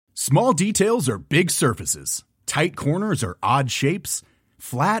Small details are big surfaces. Tight corners are odd shapes.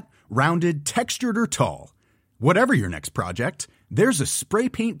 Flat, rounded, textured, or tall. Whatever your next project, there's a spray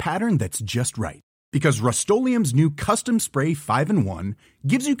paint pattern that's just right. Because Rust-Oleum's new Custom Spray 5-in-1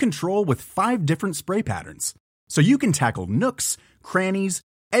 gives you control with 5 different spray patterns. So you can tackle nooks, crannies,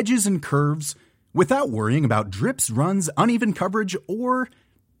 edges, and curves without worrying about drips, runs, uneven coverage, or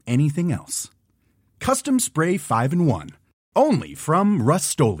anything else. Custom Spray 5-in-1. Only from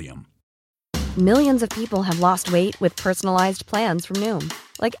Rust-Oleum. Millions of people have lost weight with personalized plans from Noom.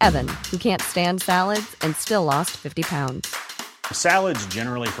 Like Evan, who can't stand salads and still lost 50 pounds. Salads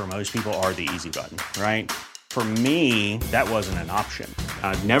generally for most people are the easy button, right? For me, that wasn't an option.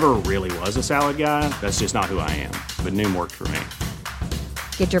 I never really was a salad guy. That's just not who I am. But Noom worked for me.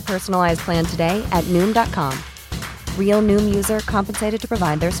 Get your personalized plan today at Noom.com. Real Noom user compensated to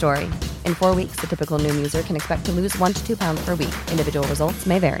provide their story. In 4 weeks, the typical Noom user can expect to lose 1 to 2 pounds per week. Individual results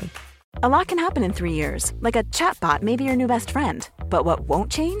may vary. A lot can happen in 3 years, like a chatbot may be your new best friend. But what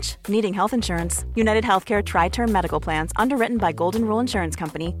won't change? Needing health insurance. United Healthcare Tri-Term Medical Plans, underwritten by Golden Rule Insurance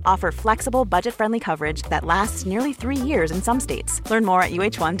Company, offer flexible, budget-friendly coverage that lasts nearly 3 years in some states. Learn more at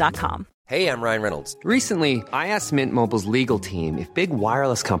uh1.com. Hey, I'm Ryan Reynolds. Recently, I asked Mint Mobile's legal team if big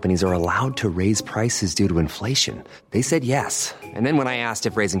wireless companies are allowed to raise prices due to inflation. They said yes. And then when I asked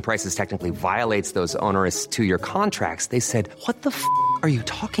if raising prices technically violates those onerous 2-year contracts, they said, "What the f*** are you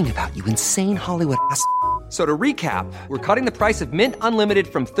talking about, you insane Hollywood ass?" So to recap, we're cutting the price of Mint Unlimited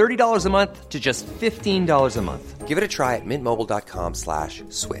from $30 a month to just $15 a month. Give it a try at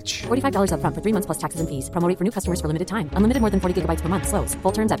mintmobile.com/switch. $45 up front for 3 months plus taxes and fees. Promo rate for new customers for limited time. Unlimited more than 40 gigabytes per month. Slows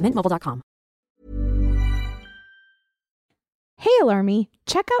full terms at mintmobile.com. Hey Alarmy,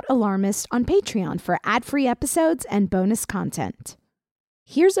 check out Alarmist on Patreon for ad-free episodes and bonus content.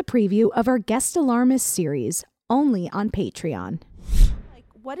 Here's a preview of our Guest Alarmist series, only on Patreon.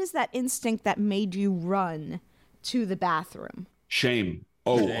 What is that instinct that made you run to the bathroom? Shame.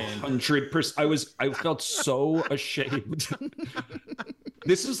 Oh, 100%. I felt so ashamed.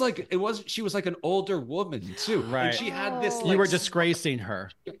 This is like, she was like an older woman too. Right. And she had this, you were disgracing her.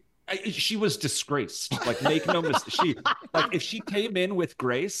 She was disgraced. Like, make no mistake. If she came in with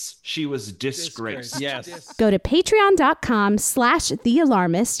grace, she was disgraced. Yes. Go to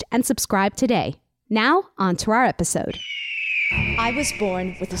patreon.com/thealarmist and subscribe today. Now, on to our episode. I was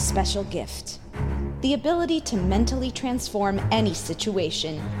born with a special gift. The ability to mentally transform any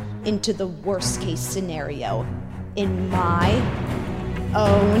situation into the worst case scenario in my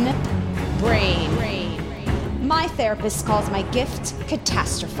own brain. My therapist calls my gift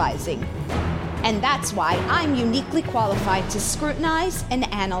catastrophizing. And that's why I'm uniquely qualified to scrutinize and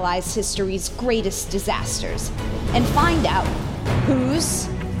analyze history's greatest disasters and find out who's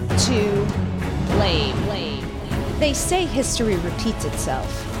to blame. They say history repeats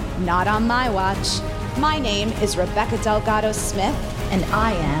itself. Not on my watch. My name is Rebecca Delgado Smith, and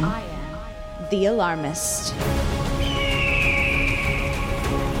I am the Alarmist.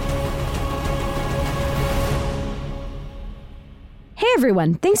 Hey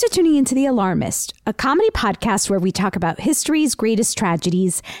everyone, thanks for tuning into The Alarmist, a comedy podcast where we talk about history's greatest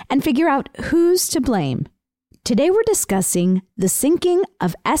tragedies and figure out who's to blame. Today we're discussing the sinking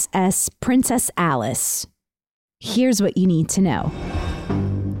of SS Princess Alice. Here's what you need to know.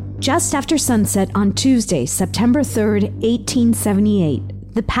 Just after sunset on Tuesday, September 3rd,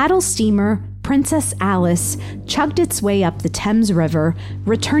 1878, the paddle steamer Princess Alice chugged its way up the Thames River,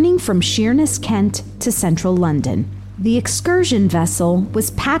 returning from Sheerness, Kent to central London. The excursion vessel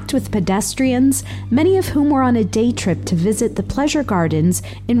was packed with pedestrians, many of whom were on a day trip to visit the pleasure gardens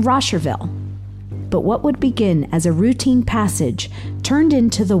in Rosherville. But what would begin as a routine passage turned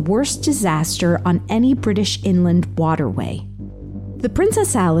into the worst disaster on any British inland waterway. The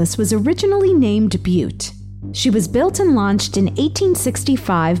Princess Alice was originally named Bute. She was built and launched in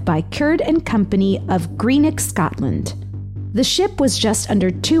 1865 by Curd and Company of Greenock, Scotland. The ship was just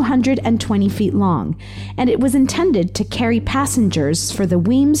under 220 feet long, and it was intended to carry passengers for the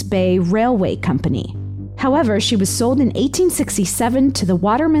Wemyss Bay Railway Company. However, she was sold in 1867 to the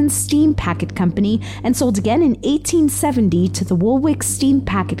Waterman's Steam Packet Company and sold again in 1870 to the Woolwich Steam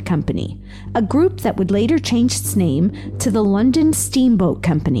Packet Company, a group that would later change its name to the London Steamboat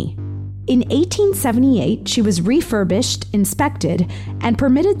Company. In 1878, she was refurbished, inspected, and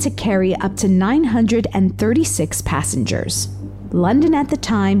permitted to carry up to 936 passengers. London at the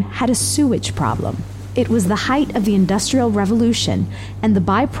time had a sewage problem. It was the height of the Industrial Revolution, and the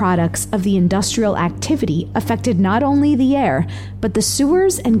byproducts of the industrial activity affected not only the air, but the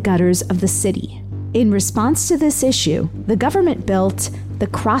sewers and gutters of the city. In response to this issue, the government built the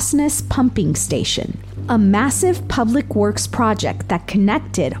Crossness Pumping Station, A massive public works project that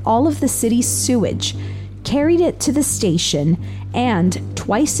connected all of the city's sewage, carried it to the station, and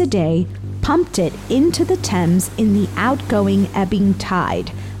twice a day pumped it into the Thames in the outgoing ebbing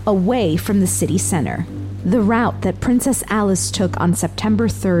tide, away from the city center. The route that Princess Alice took on September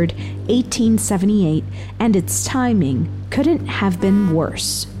 3rd, 1878, and its timing couldn't have been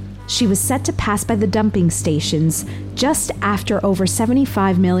worse. She was set to pass by the dumping stations just after over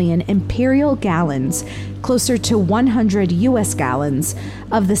 75 million imperial gallons, closer to 100 U.S. gallons,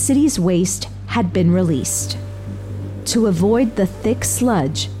 of the city's waste had been released. To avoid the thick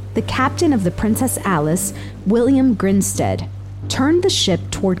sludge, the captain of the Princess Alice, William Grinstead, turned the ship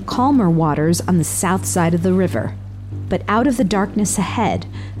toward calmer waters on the south side of the river. But out of the darkness ahead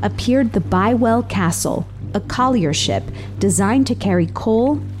appeared the Bywell Castle, a collier ship designed to carry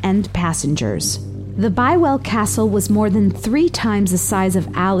coal and passengers. The Bywell Castle was more than 3 times the size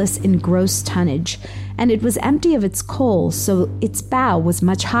of Alice in gross tonnage, and it was empty of its coal, so its bow was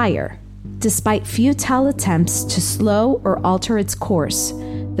much higher. Despite futile attempts to slow or alter its course,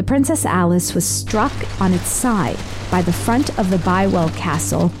 the Princess Alice was struck on its side by the front of the Bywell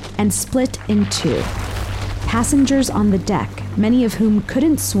Castle and split in 2. Passengers on the deck, many of whom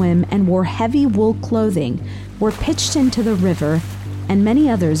couldn't swim and wore heavy wool clothing, were pitched into the river, and many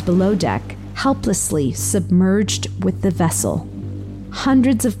others below deck helplessly submerged with the vessel.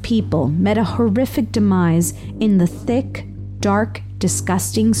 Hundreds of people met a horrific demise in the thick, dark,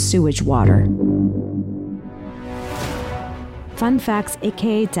 disgusting sewage water. Fun facts,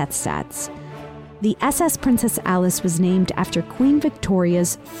 aka death stats. The SS Princess Alice was named after Queen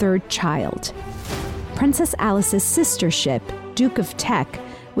Victoria's 3rd child. Princess Alice's sister ship, Duke of Teck,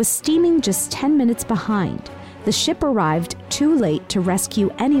 was steaming just 10 minutes behind. The ship arrived too late to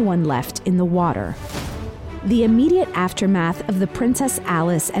rescue anyone left in the water. The immediate aftermath of the Princess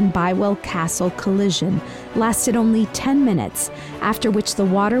Alice and Bywell Castle collision lasted only 10 minutes, after which the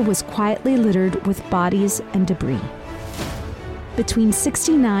water was quietly littered with bodies and debris. Between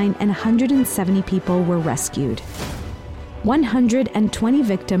 69 and 170 people were rescued. 120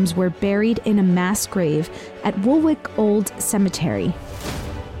 victims were buried in a mass grave at Woolwich Old Cemetery.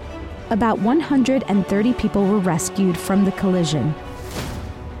 About 130 people were rescued from the collision.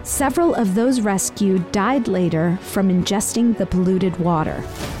 Several of those rescued died later from ingesting the polluted water.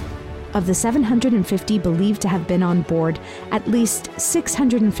 Of the 750 believed to have been on board, at least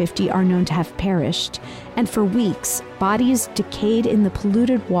 650 are known to have perished, and for weeks, bodies decayed in the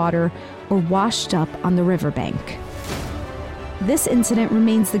polluted water or washed up on the riverbank. This incident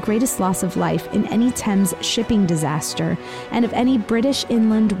remains the greatest loss of life in any Thames shipping disaster and of any British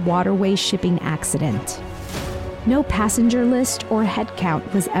inland waterway shipping accident. No passenger list or head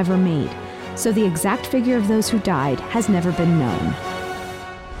count was ever made, so the exact figure of those who died has never been known.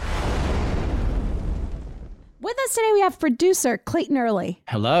 With us today, we have producer Clayton Early.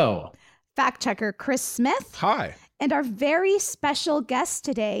 Hello. Fact checker Chris Smith. Hi. And our very special guest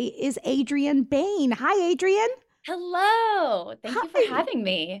today is Adrienne Bain. Hi, Adrienne. Hello. Thank you for having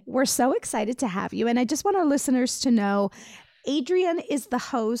me. We're so excited to have you. And I just want our listeners to know Adrienne is the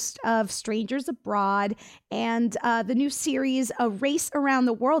host of Strangers Abroad and the new series, A Race Around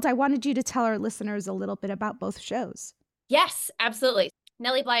the World. I wanted you to tell our listeners a little bit about both shows. Yes, absolutely.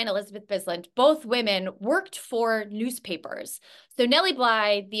 Nellie Bly and Elizabeth Bisland, both women, worked for newspapers. So Nellie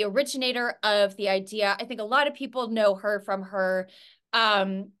Bly, the originator of the idea, I think a lot of people know her from her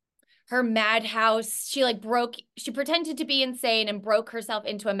madhouse. She pretended to be insane and broke herself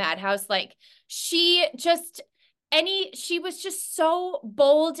into a madhouse. She was just so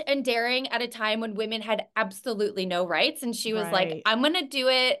bold and daring at a time when women had absolutely no rights. And she was like, I'm going to do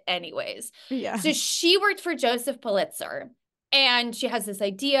it anyways. Yeah. So she worked for Joseph Pulitzer, and she has this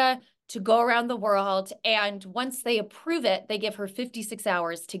idea to go around the world. And once they approve it, they give her 56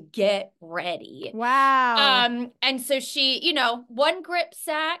 hours to get ready. Wow. And so she, one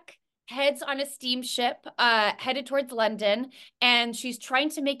gripsack, heads on a steamship headed towards London, and she's trying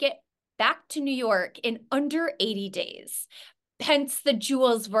to make it back to New York in under 80 days. Hence the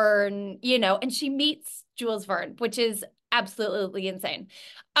Jules Verne, and she meets Jules Verne, which is absolutely insane.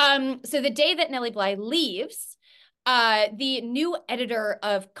 So the day that Nellie Bly leaves, the new editor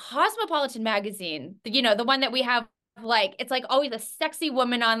of Cosmopolitan magazine, the one that we have, it's always a sexy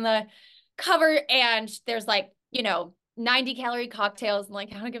woman on the cover, and there's 90-calorie cocktails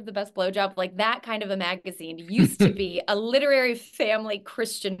and how to give the best blowjob, that kind of a magazine used to be a literary family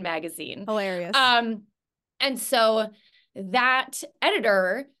Christian magazine. Hilarious. And so that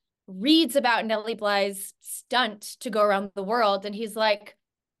editor reads about Nellie Bly's stunt to go around the world, and he's like,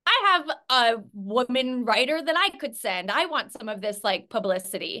 I I have a woman writer that I could send. I want some of this like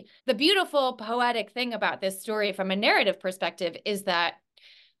publicity. The beautiful poetic thing about this story from a narrative perspective is that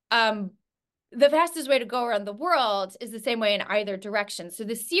the fastest way to go around the world is the same way in either direction. So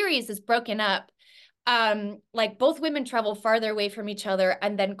the series is broken up. Like both women travel farther away from each other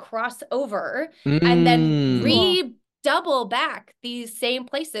and then cross over and then double back these same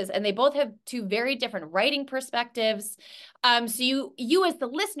places, and they both have two very different writing perspectives. So you as the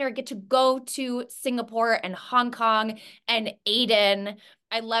listener get to go to Singapore and Hong Kong and Aden.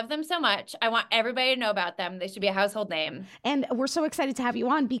 I love them so much. I want everybody to know about them. They should be a household name. And we're so excited to have you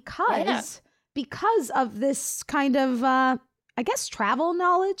on because of this kind of I guess travel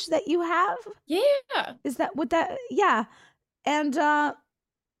knowledge that you have. Yeah. Yeah. And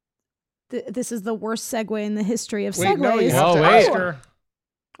this is the worst segue in the history of segues. No, you have to ask her.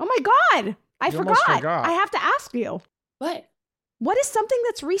 Oh my God. I forgot. I have to ask you. What is something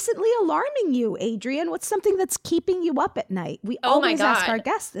that's recently alarming you, Adrienne? What's something that's keeping you up at night? We always ask our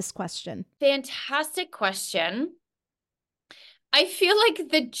guests this question. Fantastic question. I feel like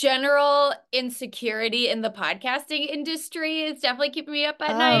the general insecurity in the podcasting industry is definitely keeping me up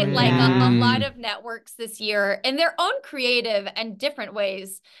at night. Yeah. Like a lot of networks this year, in their own creative and different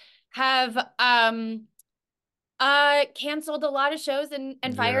ways, have canceled a lot of shows and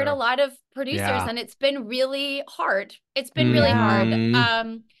fired a lot of producers, and it's been really hard. It's been really hard.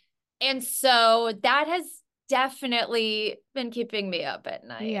 And so that has definitely been keeping me up at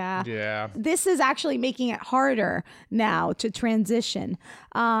night. Yeah. This is actually making it harder now to transition.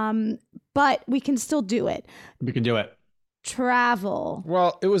 But we can still do it. We can do it. Travel.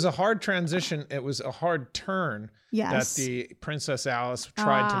 Well, it was a hard transition. It was a hard turn that Yes. the Princess Alice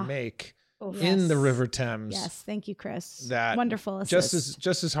tried to make Yes. in the River Thames. Yes, thank you, Chris. That wonderful assist.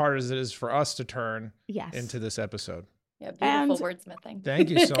 just as hard as it is for us to turn Yes. into this episode. Yeah, beautiful wordsmithing. Thank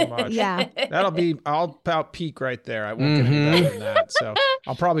you so much. Yeah. I'll about peak right there. I won't get any better than that. So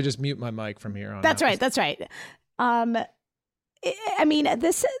I'll probably just mute my mic from here on. That's out. right. That's right. I mean,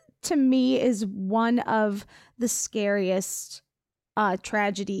 this to me is one of the scariest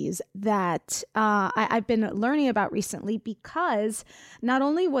tragedies that I've been learning about recently, because not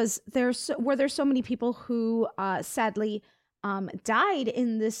only were there so many people who sadly died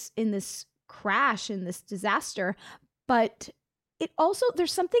in this crash, in this disaster, but it also,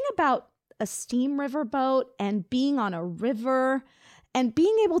 there's something about a steam riverboat and being on a river and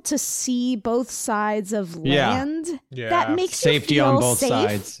being able to see both sides of land that makes safety you feel on both safe.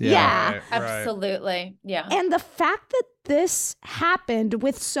 sides. Yeah. Absolutely. Yeah. And the fact that this happened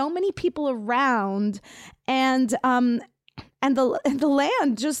with so many people around and the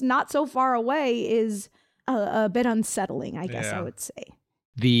land just not so far away is a bit unsettling, I guess I would say.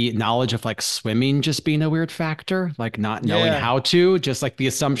 The knowledge of like swimming just being a weird factor, like not knowing how to, just like the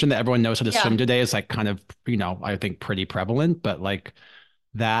assumption that everyone knows how to swim today is like kind of, I think pretty prevalent, but like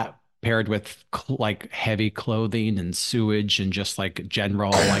that paired with like heavy clothing and sewage and just like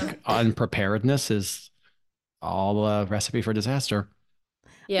general like unpreparedness is all a recipe for disaster.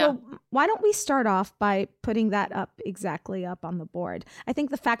 Yeah. Well, why don't we start off by putting that up on the board? I think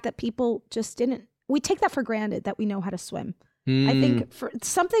the fact that people just we take that for granted that we know how to swim. I think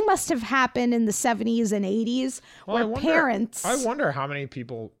something must have happened in the 70s and 80s where parents. I wonder how many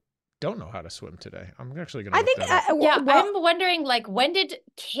people don't know how to swim today. I'm actually going to. I think. I'm wondering, like, when did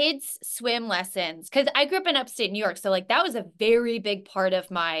kids swim lessons? Because I grew up in upstate New York, so like that was a very big part of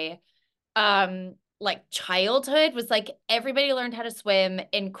my, like childhood. Was like everybody learned how to swim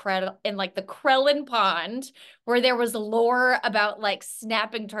in like the Krellin Pond, where there was lore about like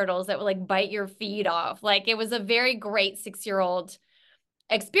snapping turtles that would like bite your feet off. Like it was a very great 6-year-old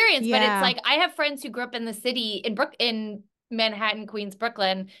experience. But it's like I have friends who grew up in the city in Manhattan, Queens,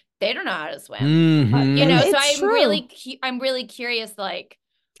 Brooklyn. They don't know how to swim. So I'm really curious, like.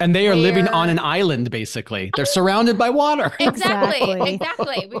 And they are living on an island, basically. They're surrounded by water. Exactly. We got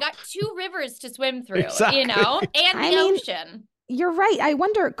 2 rivers to swim through, and the ocean. You're right. I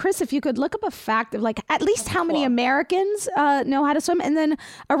wonder, Chris, if you could look up a fact of like at least how many Americans know how to swim, and then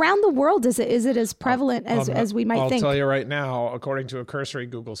around the world, is it as prevalent as we might think? I'll tell you right now, according to a cursory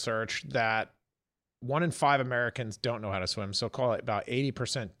Google search, that 1 in 5 Americans don't know how to swim. So call it about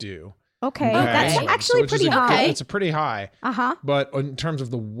 80% do. Okay. That's actually pretty high. It's a pretty high. But in terms of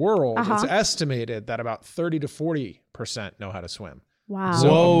the world, it's estimated that about 30 to 40% know how to swim. Wow.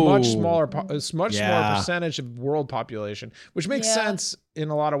 So a much smaller percentage of world population, which makes sense in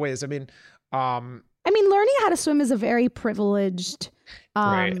a lot of ways. I mean, learning how to swim is a very privileged,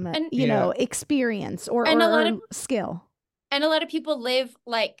 experience or a lot of skill. And a lot of people live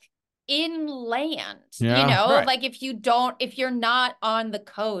like inland, Yeah. you know, Right. like if you're not on the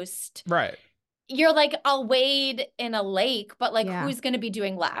coast, Right. you're like, I'll wade in a lake, but like, Yeah. who's going to be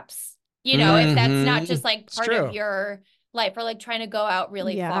doing laps? You know, if that's not just like It's part true. of your life or like trying to go out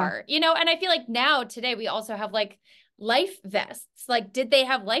really Yeah. far, you know? And I feel like now today we also have like life vests. Like, did they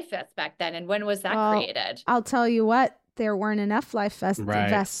have life vests back then? And when was that Well, created? I'll tell you what, there weren't enough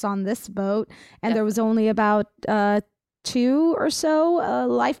vests on this boat, and there was only about 2 or so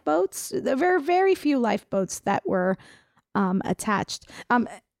lifeboats. There were very few lifeboats that were attached.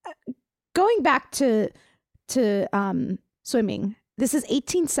 Going back to swimming, this is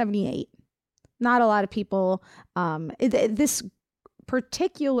 1878. Not a lot of people. This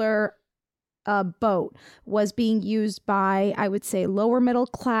particular boat was being used by, I would say, lower middle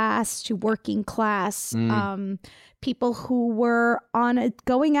class to working class people who were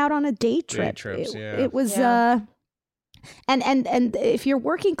going out on a day trip. trips, It was and if you're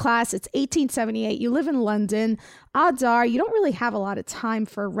working class, it's 1878. You live in London. Odds are you don't really have a lot of time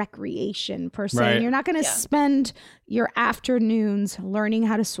for recreation per se. Right. And you're not going to spend your afternoons learning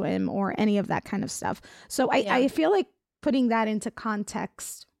how to swim or any of that kind of stuff. So I feel like putting that into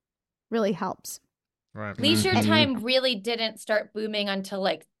context really helps. Right. Leisure time really didn't start booming until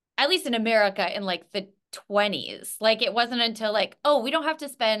like, at least in America, in like the 20s. Like it wasn't until like, oh, we don't have to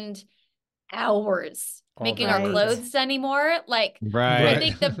spend hours making our clothes anymore. Like I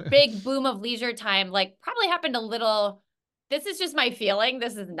think the big boom of leisure time like probably happened a little, this is just my feeling,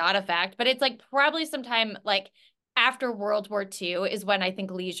 this is not a fact, but it's like probably sometime like after World War II is when I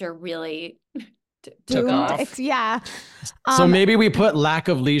think leisure really took off. Yeah. So maybe we put lack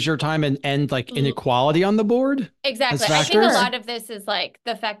of leisure time and like inequality on the board. Exactly. I think a lot of this is like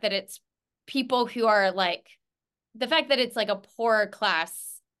the fact that it's people who are like, the fact that it's like a poorer class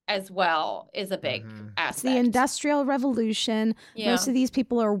as well is a big aspect. It's the Industrial Revolution. Most of these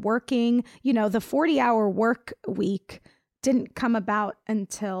people are working, you know, the 40-hour work week didn't come about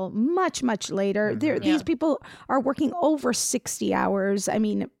until much, much later. These people are working over 60 hours. I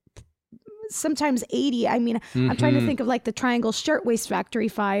mean, sometimes 80. I mean, I'm trying to think of like the Triangle Shirtwaist Factory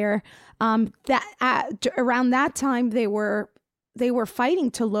fire. Around that time, they were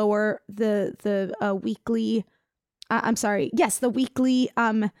fighting to lower the weekly. The weekly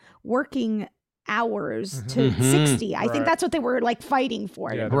working hours to 60. I think that's what they were like fighting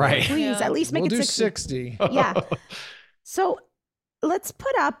for. Yeah, right. Please, at least make it 60. Yeah. So let's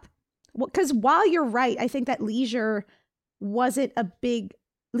put up, because while you're right, I think that leisure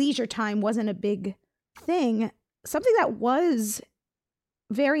time wasn't a big thing. Something that was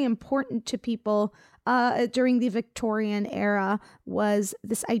very important to people during the Victorian era was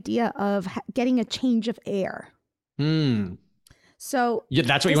this idea of getting a change of air. So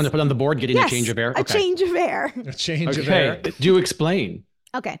that's what you want to put on the board, getting a change of air? A change of air. A change of air. Do explain.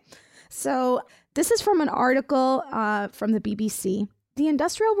 Okay. So this is from an article from the BBC. The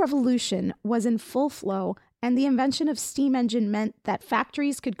Industrial Revolution was in full flow, and the invention of steam engine meant that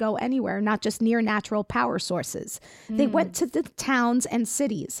factories could go anywhere, not just near natural power sources. They went to the towns and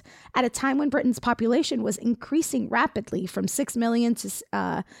cities. At a time when Britain's population was increasing rapidly from 6 million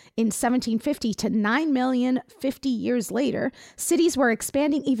in 1750 to 9 million 50 years later, cities were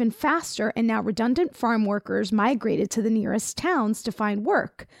expanding even faster, and now redundant farm workers migrated to the nearest towns to find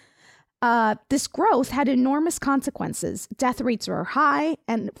work. This growth had enormous consequences. Death rates were high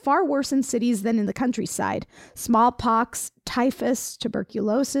and far worse in cities than in the countryside. Smallpox, typhus,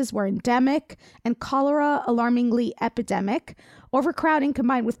 tuberculosis were endemic, and cholera alarmingly epidemic. Overcrowding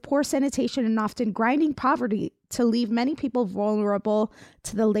combined with poor sanitation and often grinding poverty to leave many people vulnerable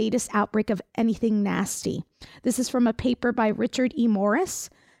to the latest outbreak of anything nasty. This is from a paper by Richard E. Morris.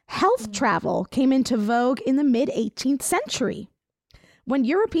 Health travel came into vogue in the mid-18th century, when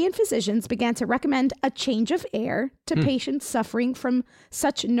European physicians began to recommend a change of air to patients suffering from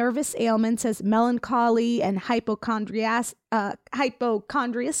such nervous ailments as melancholy and hypochondriasis.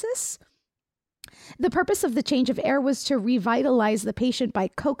 The purpose of the change of air was to revitalize the patient by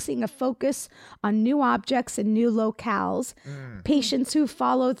coaxing a focus on new objects and new locales. Patients who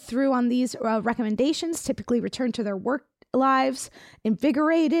followed through on these recommendations typically returned to their work lives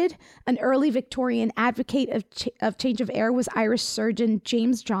invigorated. An early Victorian advocate of change of air was Irish surgeon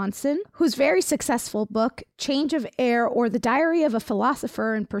James Johnson, whose very successful book, Change of Air, or The Diary of a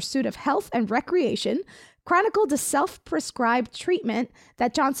Philosopher in Pursuit of Health and Recreation, chronicled a self-prescribed treatment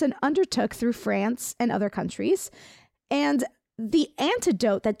that Johnson undertook through France and other countries. And the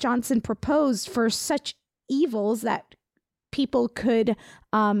antidote that Johnson proposed for such evils that people could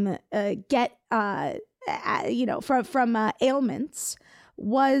get from ailments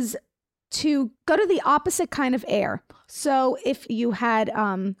was to go to the opposite kind of air. So if you had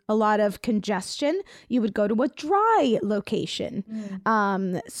a lot of congestion, you would go to a dry location.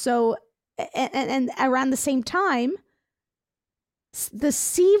 So and around the same time, the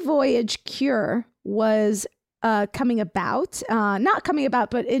sea voyage cure was not coming about,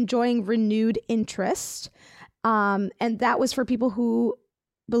 but enjoying renewed interest. And that was for people who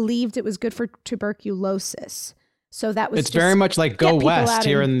believed it was good for tuberculosis. So that was it's very much like go west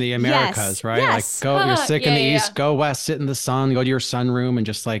here in the Americas, right? Yes. Like you're sick in the East, go west, sit in the sun, go to your sunroom and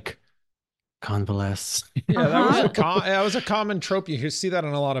just like convalesce. Yeah, that was a common trope. You see that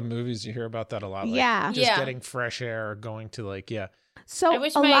in a lot of movies. You hear about that a lot. Like just getting fresh air, going to So I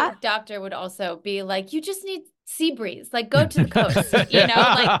wish my doctor would also be like, you just need sea breeze. Like, go to the coast. You know,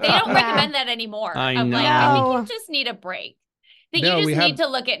 like they don't recommend that anymore. I know. I think you just need a break. I think you just need to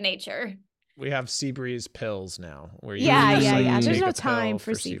look at nature. We have sea breeze pills now. Where you There's no time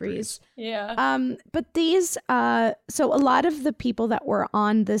for sea breeze. Yeah. But these, so a lot of the people that were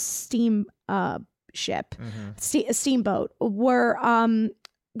on this steam ship, steamboat, were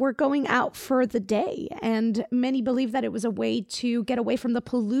going out for the day, and many believe that it was a way to get away from the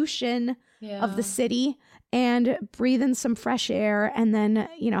pollution of the city and breathe in some fresh air, and then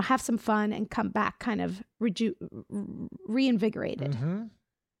have some fun and come back kind of reinvigorated.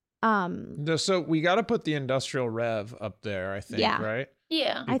 So we got to put the industrial rev up there, I think, right?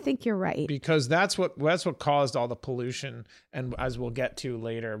 Yeah, I think you're right, because that's what caused all the pollution, and as we'll get to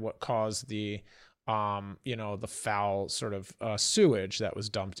later, what caused the the foul sort of sewage that was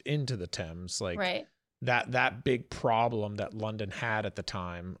dumped into the Thames, that big problem that London had at the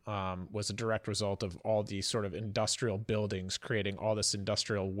time was a direct result of all these sort of industrial buildings creating all this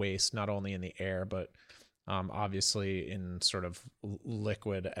industrial waste, not only in the air, but obviously in sort of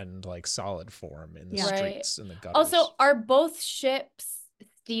liquid and like solid form in the streets and the gutters. Also, are both ships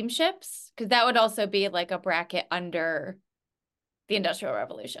steamships? Because that would also be like a bracket under the Industrial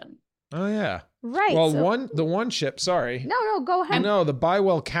Revolution. Oh yeah. Right. Well, the one ship, sorry. No, go ahead. No, the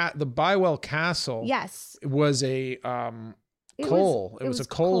Bywell Castle. Yes. Was a coal. It was a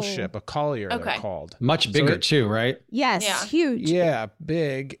coal ship, a collier they're called. Much bigger too, right? Yes, yeah. Huge. Yeah,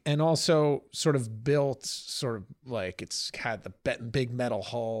 big, and also sort of built sort of like it's had the big metal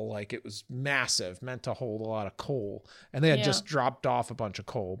hull, like it was massive, meant to hold a lot of coal, and they had just dropped off a bunch of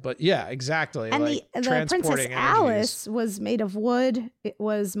coal. But yeah, exactly. And like the Princess Alice was made of wood. It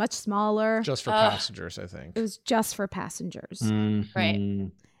was much smaller. Just for passengers, I think. It was just for passengers. Mm-hmm.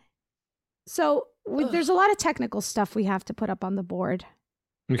 Right. So there's a lot of technical stuff we have to put up on the board.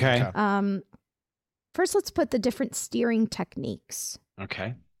 Okay. First, let's put the different steering techniques.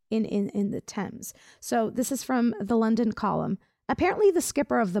 Okay. In the Thames. So this is from the London Column. Apparently, the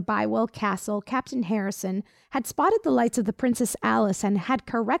skipper of the Bywell Castle, Captain Harrison, had spotted the lights of the Princess Alice and had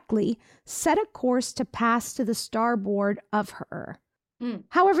correctly set a course to pass to the starboard of her.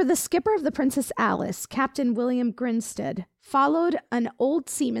 However, the skipper of the Princess Alice, Captain William Grinstead, followed an old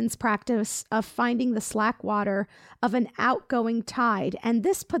seaman's practice of finding the slack water of an outgoing tide, and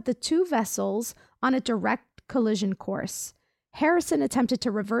this put the two vessels on a direct collision course. Harrison attempted to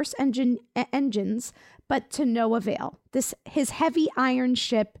reverse engines, but to no avail. His heavy iron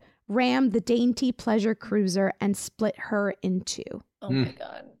ship rammed the dainty pleasure cruiser and split her in two. Oh my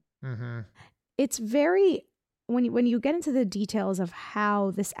God. Mm-hmm. It's very... When you get into the details of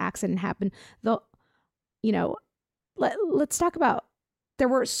how this accident happened, let's talk about, there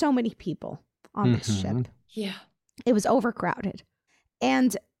were so many people on this ship. Yeah. It was overcrowded.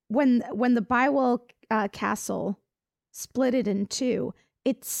 And when the Bywell Castle split it in two,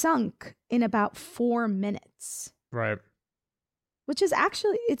 it sunk in about 4 minutes. Right. Which is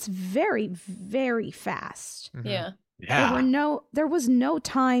actually, it's very, very fast. Mm-hmm. Yeah. Yeah. There was no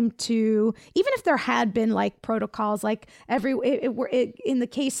time to, even if there had been like protocols, like in the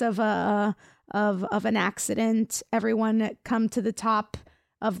case of an accident, everyone come to the top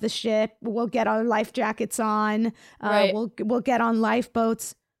of the ship. We'll get our life jackets on. Right. We'll get on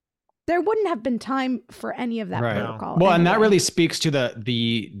lifeboats. There wouldn't have been time for any of that protocol. Well, and that really speaks to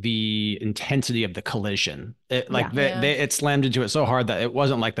the intensity of the collision. It slammed into it so hard that it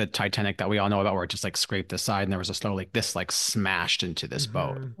wasn't like the Titanic that we all know about, where it just like scraped the side and there was a slow smashed into this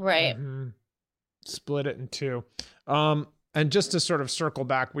boat. Right. Mm-hmm. Split it in two. And just to sort of circle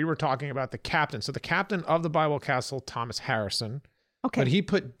back, we were talking about the captain. So the captain of the Bywell Castle, Thomas Harrison. Okay. But he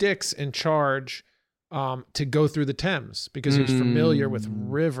put Dix in charge to go through the Thames because he was familiar with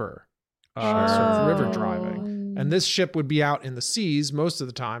river driving. And this ship would be out in the seas most of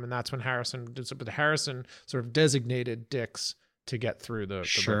the time, and that's when Harrison did. But Harrison sort of designated Dix to get through the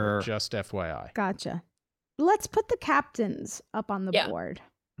river, just FYI. Gotcha. Let's put the captains up on the board.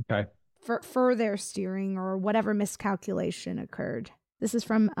 Okay. for their steering or whatever miscalculation occurred. This is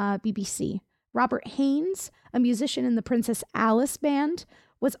from BBC. Robert Haynes, a musician in the Princess Alice band,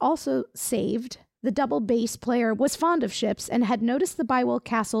 was also saved. The double bass player was fond of ships and had noticed the Bywell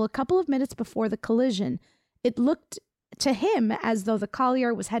Castle a couple of minutes before the collision. It looked to him as though the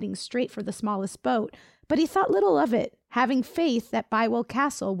collier was heading straight for the smallest boat, but he thought little of it, having faith that Bywell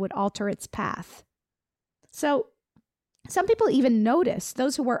Castle would alter its path. So some people even noticed,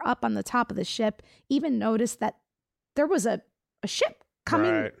 those who were up on the top of the ship, even noticed that there was a ship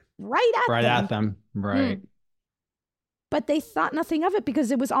coming right at them. Right. But they thought nothing of it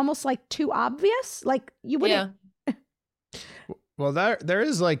because it was almost like too obvious. Like you wouldn't. Yeah. Well, there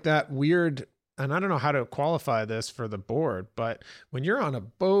is like that weird, and I don't know how to qualify this for the board, but when you're on a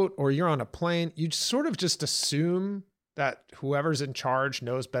boat or you're on a plane, you sort of just assume that whoever's in charge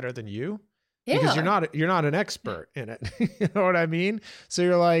knows better than you. Yeah. Because you're not an expert in it. You know what I mean? So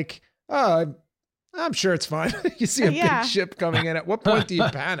you're like, oh, I'm sure it's fine. You see a big ship coming in. At what point do you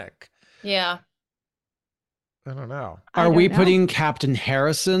panic? Yeah. I don't know. Are we putting Captain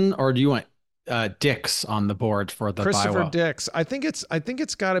Harrison, or do you want Dix on the board for the Christopher Bywell? Dix? I think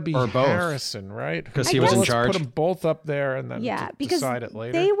it's got to be Harrison, right? Because he was in charge. Let's put them both up there and then decide it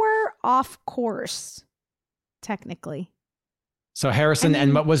later. They were off course, technically. So Harrison,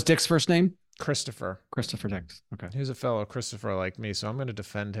 and what was Dix's first name? Christopher Dix. Okay. He's a fellow Christopher like me, so I'm going to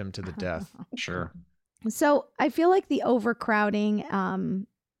defend him to the death. Sure. So I feel like the overcrowding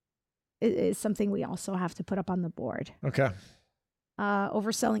is something we also have to put up on the board. Okay.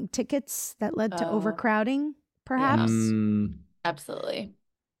 Overselling tickets that led to overcrowding, perhaps. Absolutely.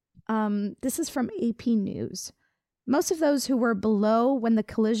 This is from AP News. Most of those who were below when the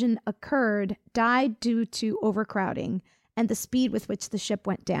collision occurred died due to overcrowding and the speed with which the ship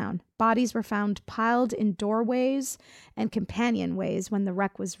went down. Bodies were found piled in doorways and companionways when the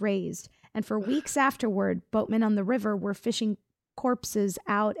wreck was raised. And for weeks afterward, boatmen on the river were fishing corpses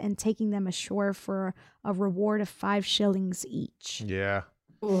out and taking them ashore for a reward of 5 shillings each. Yeah.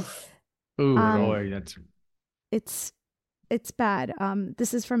 Oof. Ooh, boy, it's bad.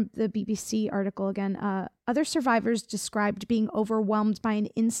 This is from the BBC article again. Other survivors described being overwhelmed by an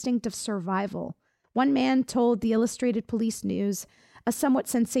instinct of survival. One man told the Illustrated Police News, a somewhat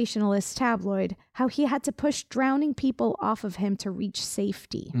sensationalist tabloid, how he had to push drowning people off of him to reach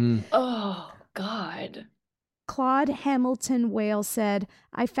safety. Oh, God. Claude Hamilton Whale said,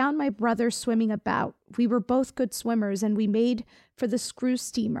 I found my brother swimming about. We were both good swimmers and we made for the screw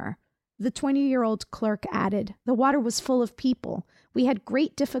steamer. The 20-year-old clerk added, the water was full of people. We had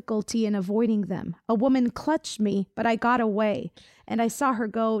great difficulty in avoiding them. A woman clutched me, but I got away, and I saw her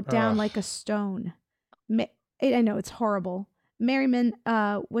go down like a stone. I know, it's horrible. Merriman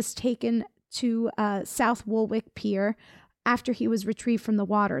was taken to South Woolwich Pier after he was retrieved from the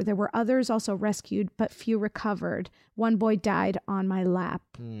water. There were others also rescued, but few recovered. One boy died on my lap.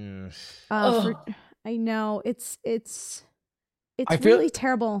 I know, it's really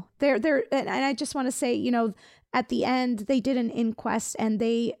terrible. And I just want to say, you know, at the end they did an inquest, and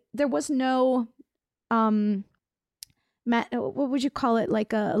there was no what would you call it,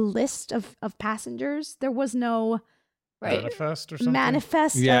 like a list of passengers. There was no manifest or something. Of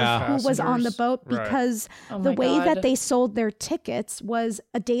who was on the boat, because the way that they sold their tickets was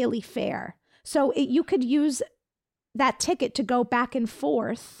a daily fare. So you could use that ticket to go back and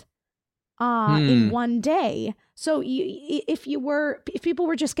forth in one day. So if people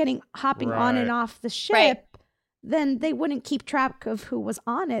were just hopping on and off the ship, then they wouldn't keep track of who was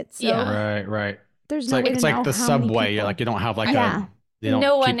on it. So right. There's no way to know. It's like the subway. Like you don't have like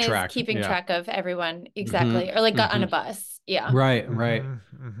no one is keeping track of everyone exactly, or like on a bus. Yeah. Right.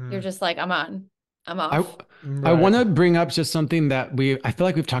 You're just like, I'm off. I want to bring up just something that I feel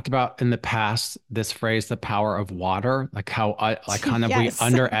like we've talked about in the past, this phrase, the power of water, like how we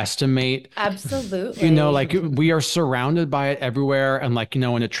underestimate. Absolutely. You know, like we are surrounded by it everywhere. And like, you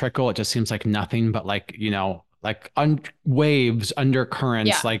know, in a trickle, it just seems like nothing but like, you know, like waves,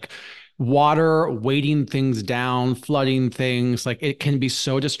 undercurrents, like water weighting things down, flooding things. Like it can be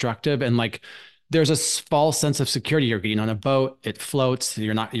so destructive. And like, there's a false sense of security. You're getting on a boat, it floats.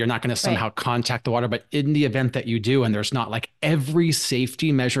 You're not going to somehow contact the water. But in the event that you do, and there's not like every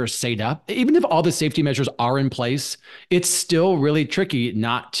safety measure set up, even if all the safety measures are in place, it's still really tricky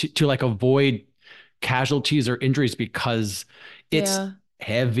not to like avoid casualties or injuries, because it's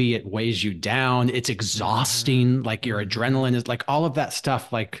heavy. It weighs you down. It's exhausting. Like your adrenaline is like all of that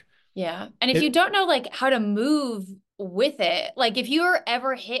stuff. Like, yeah. And if you don't know like how to move with it, like if you are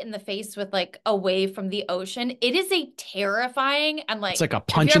ever hit in the face with like a wave from the ocean, it is a terrifying, and like it's like a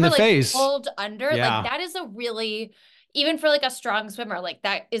punch in the face. Pulled under, like that is a really, even for like a strong swimmer, like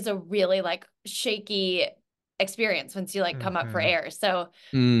that is a really like shaky experience once you like come up for air. So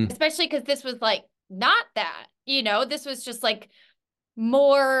especially because this was like not that, you know, this was just like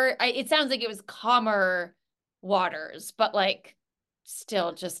more, it sounds like it was calmer waters, but like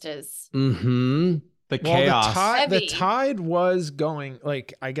still just as the chaos. The tide was going,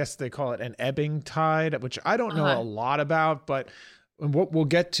 like, I guess they call it an ebbing tide, which I don't know a lot about, but what we'll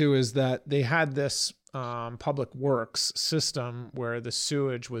get to is that they had this public works system where the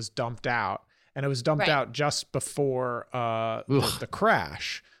sewage was dumped out, and it was dumped out just before the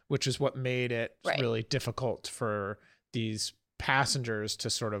crash, which is what made it really difficult for these passengers to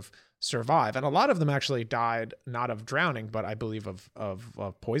sort of survive. And a lot of them actually died not of drowning, but I believe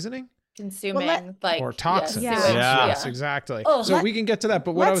of poisoning. Consuming or toxins. Yes, exactly. So we can get to that.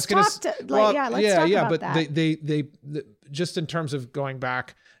 But what I was going to but they just in terms of going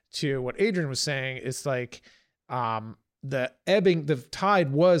back to what Adrian was saying, it's like the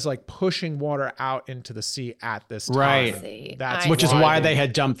tide was like pushing water out into the sea at this time. Right. Which is why they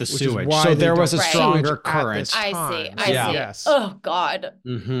had dumped the sewage. So there was a stronger current. I see. Yes. Oh God.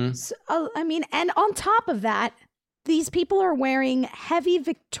 So, I mean, and on top of that, these people are wearing heavy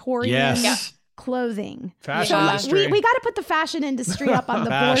Victorian clothing. Fashion industry. We got to put the fashion industry up on the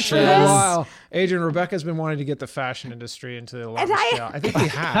board for this. Wow. Adrian, Rebecca's been wanting to get the fashion industry into the Alarmist scale. I think we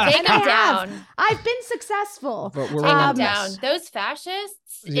have. Take them down. I've been successful. But we're Take them down. Those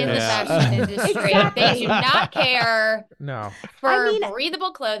fascists in the fashion industry, they do not care for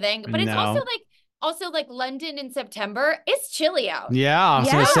breathable clothing. But it's also like London in September, it's chilly out. Yeah, I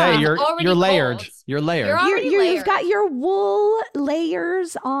was gonna say you're layered. Cold. You're layered. You've got your wool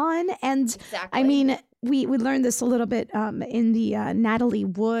layers on, and I mean, we learned this a little bit in the Natalie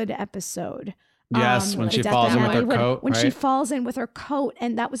Wood episode. Yes, when she falls in with her coat. When she falls in with her coat,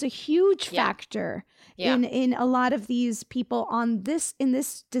 and that was a huge factor in a lot of these people in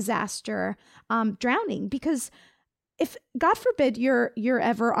this disaster drowning, because if, God forbid, you're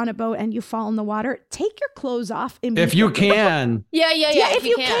ever on a boat and you fall in the water, take your clothes off immediately. If you can. Yeah. If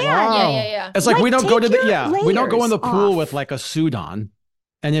you can. Wow. Yeah. It's like we don't go to we don't go in the pool with like a suit on.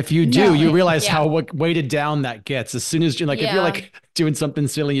 And if you do, you realize how weighted down that gets. As soon as you're like, if you're like doing something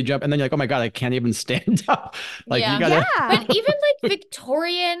silly, you jump, and then you're like, oh my God, I can't even stand up. Like you gotta. But even like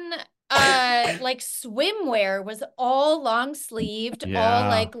Victorian like swimwear was all long sleeved, all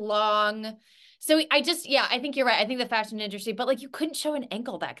like long. So I think you're right. I think the fashion industry, but like you couldn't show an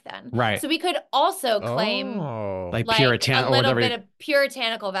ankle back then. Right. So we could also claim like Puritan a little bit of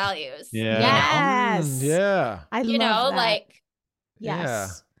puritanical values. Yeah. Yes. Yeah. I love that. Like.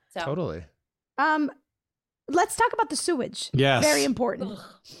 Yes. Yeah. Totally. Let's talk about the sewage. Yes. Very important.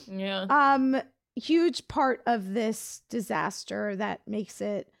 Yeah. Huge part of this disaster that makes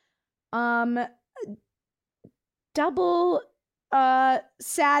it double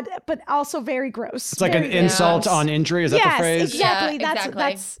sad, but also very gross. It's like an insult on injury. Is that the phrase? Exactly. Yeah,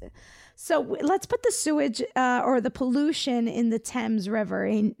 That's so. Let's put the sewage or the pollution in the Thames River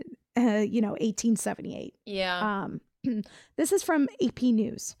in 1878. Yeah. This is from AP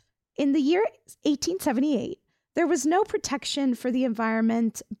News. In the year 1878, there was no protection for the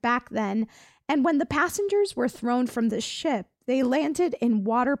environment back then, and when the passengers were thrown from the ship, they landed in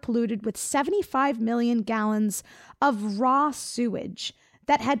water polluted with 75 million gallons of raw sewage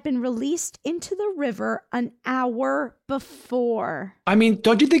that had been released into the river an hour before. I mean,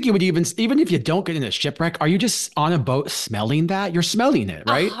 don't you think you would even if you don't get in a shipwreck, are you just on a boat smelling that? You're smelling it,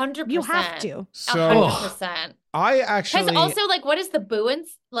 right? 100%. You have to. So 100%. I actually. Because also, like, what is the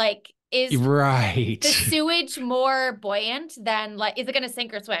buoyance? Like, is the sewage more buoyant than, like, is it going to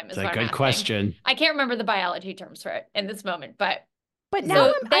sink or swim? That's a good question. I can't remember the biology terms for it in this moment, but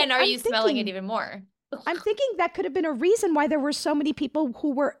now so then are you smelling it even more? I'm thinking that could have been a reason why there were so many people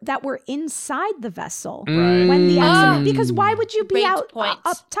that were inside the vessel Right. when the accident. Because why would you be up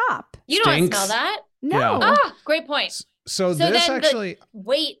top? You don't smell that? No. Yeah. Ah, great point. So this then actually the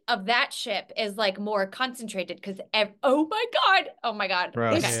weight of that ship is like more concentrated because oh my god,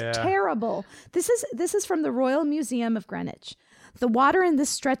 Gross. It's terrible. This is from the Royal Museum of Greenwich. The water in this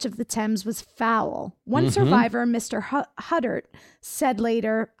stretch of the Thames was foul. One survivor, Mr. Huddart, said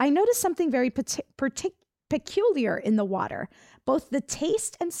later, "I noticed something very peculiar in the water. Both the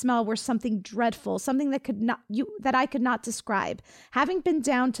taste and smell were something dreadful, something that I could not describe. Having been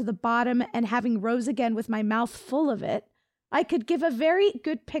down to the bottom and having rose again with my mouth full of it, I could give a very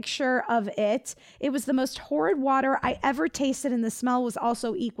good picture of it. It was the most horrid water I ever tasted, and the smell was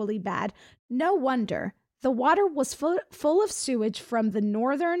also equally bad. No wonder. The water was full of sewage from the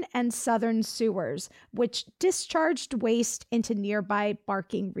northern and southern sewers, which discharged waste into nearby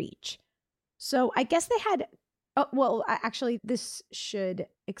Barking Reach." So I guess they had Oh, well, actually, this should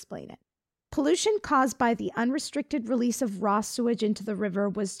explain it. Pollution caused by the unrestricted release of raw sewage into the river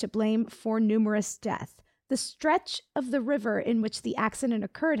was to blame for numerous deaths. The stretch of the river in which the accident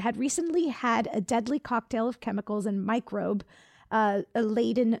occurred had recently had a deadly cocktail of chemicals and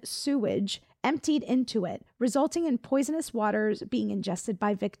microbe-laden sewage emptied into it, resulting in poisonous waters being ingested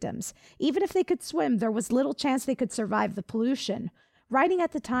by victims. Even if they could swim, there was little chance they could survive the pollution. Writing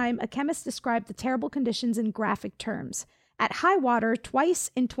at the time, a chemist described the terrible conditions in graphic terms. At high water, twice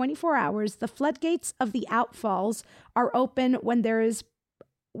in 24 hours, the floodgates of the outfalls are open when there is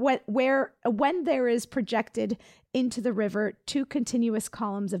projected into the river 2 continuous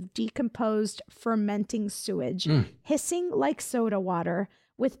columns of decomposed, fermenting sewage, hissing like soda water,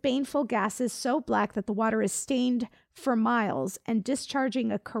 with baneful gases so black that the water is stained for miles and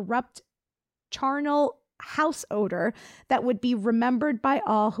discharging a corrupt, charnel house odor that would be remembered by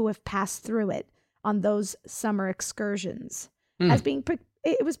all who have passed through it on those summer excursions. As being,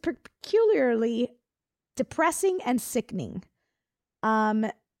 it was peculiarly depressing and sickening.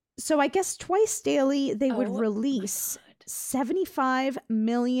 So I guess twice daily they would release 75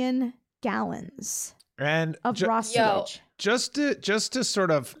 million gallons of raw sewage. Just to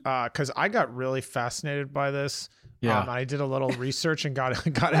sort of, because I got really fascinated by this. I did a little research and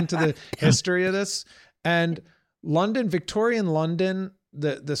got into the history of this. And London, Victorian London,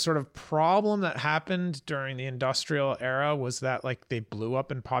 the sort of problem that happened during the industrial era was that like they blew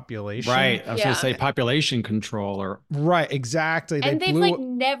up in population. Right. I was going to say population control or. Right. Exactly. And they've like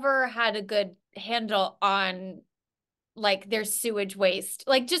never had a good handle on like their sewage waste.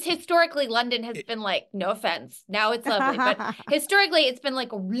 Like just historically, London has been like, no offense, now it's lovely, but historically it's been like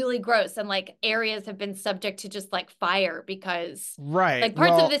really gross, and like areas have been subject to just like fire because like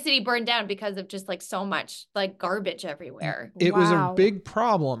parts of the city burned down because of just like so much like garbage everywhere. It was a big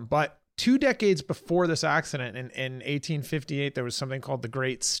problem, but 2 decades before this accident in 1858, there was something called the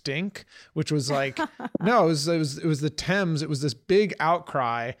Great Stink, which was like, no, it was the Thames. It was this big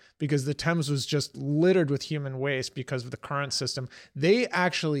outcry because the Thames was just littered with human waste because of the current system. They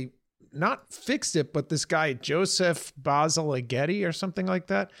actually not fixed it, but this guy, Joseph Bazalgette or something like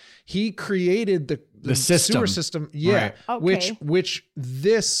that, he created the sewer system. Yeah. Right. Okay. Which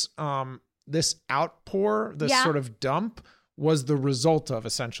this outpour, this sort of dump was the result of,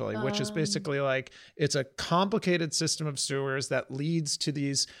 essentially, which is basically like it's a complicated system of sewers that leads to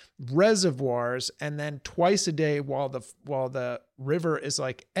these reservoirs, and then twice a day while the river is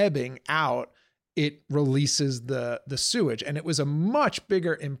like ebbing out, it releases the sewage. And it was a much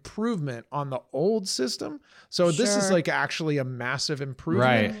bigger improvement on the old system. So this is like actually a massive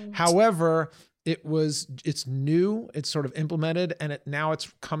improvement. Right. However, it's new, it's sort of implemented, and now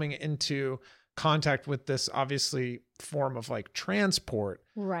it's coming into contact with this obviously form of like transport,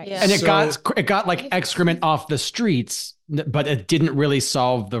 right? Yeah. And it got like excrement off the streets, but it didn't really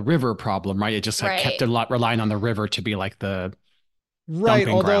solve the river problem, right? It just kept a lot relying on the river to be like the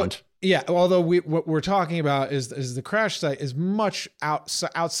dumping ground. Although what we're talking about is the crash site is much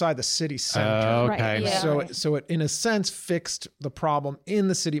outside the city center. Okay. Right. So it in a sense fixed the problem in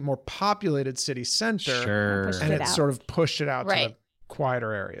the city, more populated city center, sure, and it sort of pushed it out to the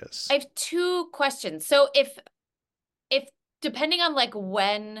quieter areas. I have 2 questions. So if depending on like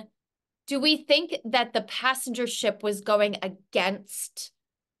when, do we think that the passenger ship was going against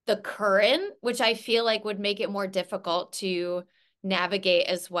the current, which I feel like would make it more difficult to navigate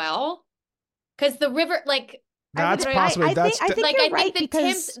as well? Because the river, like that's possible. I think you're right,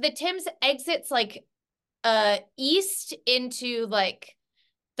 because the Thames exits like east into like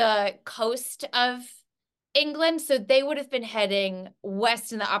the coast of England, so they would have been heading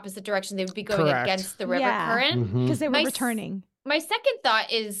west in the opposite direction. They would be going against the river current because they were returning. My second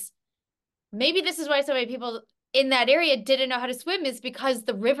thought is maybe this is why so many people in that area didn't know how to swim, is because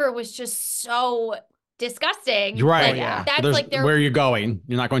the river was just so disgusting. You're right. Like, that's like where you're going.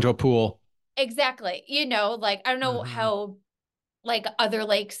 You're not going to a pool. Exactly. You know, like I don't know how like other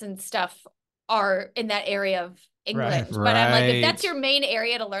lakes and stuff are in that area of England, but I'm like, if that's your main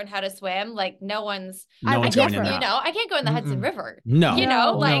area to learn how to swim, like no one's going in there. You know, I can't go in the Hudson River. No, you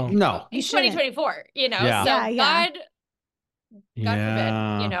know, no. It's 2024. You know, so God forbid.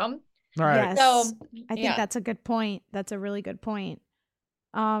 You know. All right. Yes. So I think that's a good point. That's a really good point.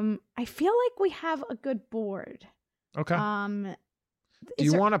 I feel like we have a good board. Okay. Do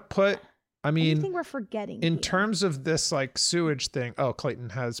you want to put? I mean, anything we're forgetting in terms of this like sewage thing? Oh,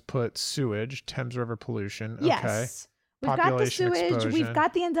 Clayton has put sewage, Thames River pollution. Okay. Yes. We've got the sewage. Explosion. We've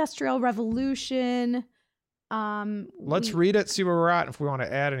got the Industrial Revolution. Let's read it, see where we're at. If we want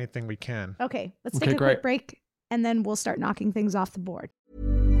to add anything, we can. Okay. Let's take a quick break, and then we'll start knocking things off the board.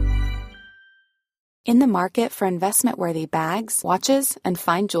 In the market for investment-worthy bags, watches, and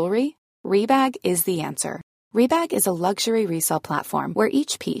fine jewelry, Rebag is the answer. Rebag is a luxury resale platform where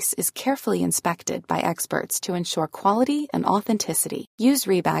each piece is carefully inspected by experts to ensure quality and authenticity. Use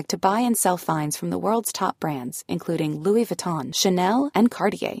Rebag to buy and sell finds from the world's top brands, including Louis Vuitton, Chanel, and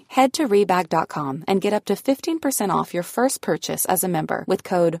Cartier. Head to Rebag.com and get up to 15% off your first purchase as a member with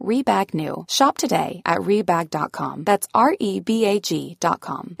code REBAGNEW. Shop today at Rebag.com. That's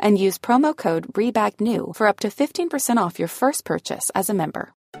REBAG.com. And use promo code REBAGNEW for up to 15% off your first purchase as a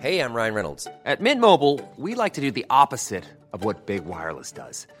member. Hey, I'm Ryan Reynolds. At Mint Mobile, we like to do the opposite of what Big Wireless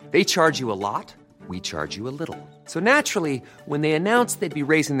does. They charge you a lot, we charge you a little. So naturally, when they announced they'd be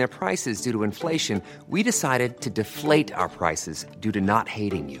raising their prices due to inflation, we decided to deflate our prices due to not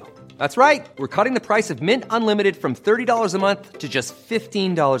hating you. That's right. We're cutting the price of Mint Unlimited from $30 a month to just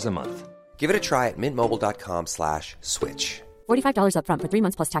 $15 a month. Give it a try at mintmobile.com/switch. $45 up front for 3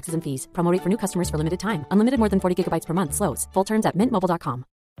 months plus taxes and fees. Promo rate for new customers for limited time. Unlimited more than 40 gigabytes per month. Slows full terms at mintmobile.com.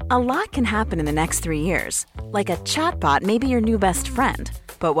 A lot can happen in the next 3 years. Like a chatbot may be your new best friend.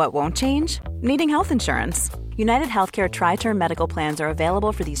 But what won't change? Needing health insurance. United Healthcare Tri-Term Medical Plans are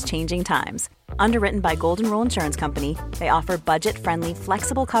available for these changing times. Underwritten by Golden Rule Insurance Company, they offer budget-friendly,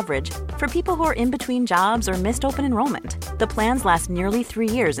 flexible coverage for people who are in between jobs or missed open enrollment. The plans last nearly 3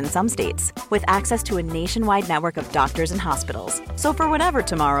 years in some states, with access to a nationwide network of doctors and hospitals. So for whatever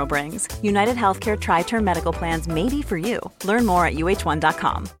tomorrow brings, United Healthcare Tri-Term Medical Plans may be for you. Learn more at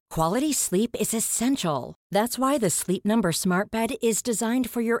uh1.com. Quality sleep is essential. That's why the Sleep Number Smart Bed is designed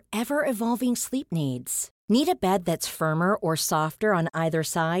for your ever-evolving sleep needs. Need a bed that's firmer or softer on either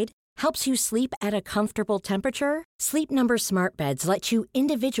side? Helps you sleep at a comfortable temperature? Sleep Number Smart Beds let you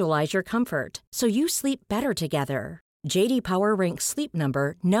individualize your comfort, so you sleep better together. J.D. Power ranks Sleep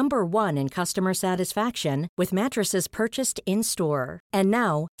Number number 1 in customer satisfaction with mattresses purchased in-store. And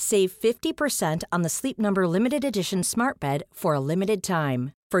now, save 50% on the Sleep Number Limited Edition Smart Bed for a limited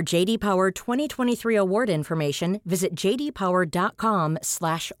time. For J.D. Power 2023 award information, visit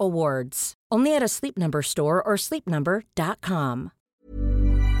jdpower.com/awards. Only at a Sleep Number store or sleepnumber.com.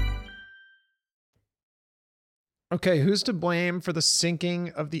 Okay, who's to blame for the sinking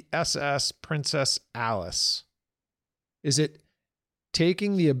of the SS Princess Alice? Is it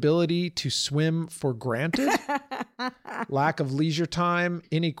taking the ability to swim for granted? Lack of leisure time,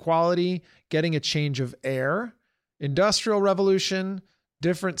 inequality, getting a change of air, industrial revolution,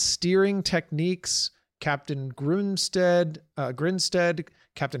 different steering techniques, Captain Grinstead,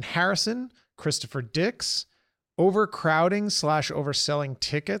 Captain Harrison, Christopher Dix, overcrowding / overselling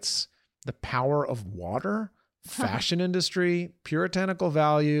tickets, the power of water, fashion industry, puritanical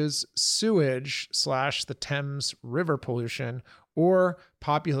values, sewage / the Thames River pollution, or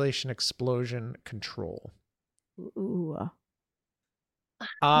population explosion control. Ooh.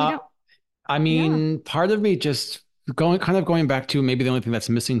 I mean, part of me just going back to maybe the only thing that's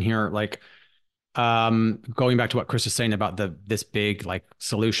missing here, like going back to what Chris was saying about this big like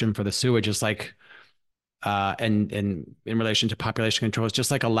solution for the sewage is like and in relation to population control, it's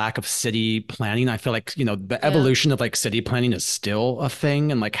just like a lack of city planning. I feel like, the evolution of like city planning is still a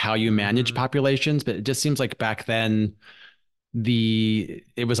thing and like how you manage populations, but it just seems like back then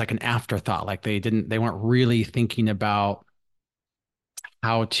it was like an afterthought. Like they weren't really thinking about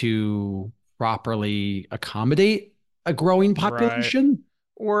how to properly accommodate a growing population. Right.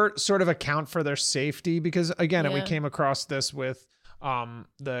 Or sort of account for their safety, because again, we came across this with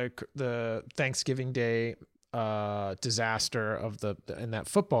the Thanksgiving Day disaster in that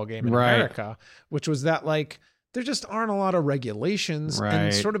football game in America, which was that like there just aren't a lot of regulations,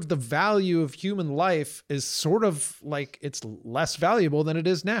 and sort of the value of human life is sort of like it's less valuable than it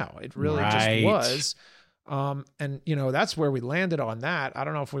is now. It really just was. And that's where we landed on that. I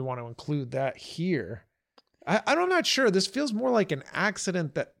don't know if we want to include that here. I'm not sure. This feels more like an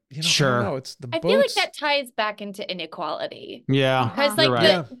accident that, sure. I don't know. It's the boats. I feel like that ties back into inequality. Yeah. Because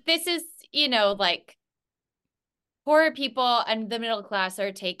like this is, like poorer people and the middle class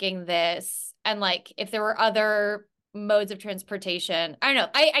are taking this. And like, if there were other modes of transportation, I don't know.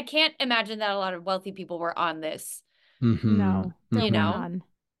 I can't imagine that a lot of wealthy people were on this. Mm-hmm. No, none.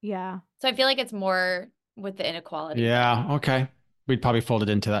 Yeah. So I feel like it's more with the inequality. Yeah. Okay. We'd probably fold it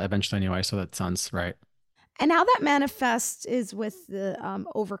into that eventually anyway. So that sounds right. And how that manifests is with the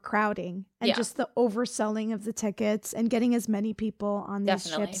overcrowding and just the overselling of the tickets and getting as many people on these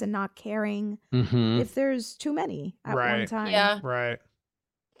ships and not caring if there's too many at one time. Yeah. Right.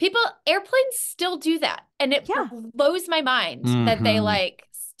 Airplanes still do that. And it blows my mind that they like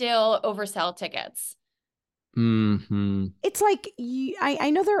still oversell tickets. Mm-hmm. It's like, I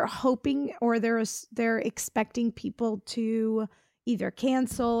know they're hoping or they're expecting people to either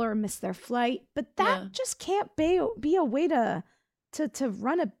cancel or miss their flight. But that just can't be a way to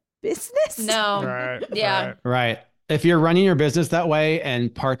run a business. No. Right. Yeah. Right. If you're running your business that way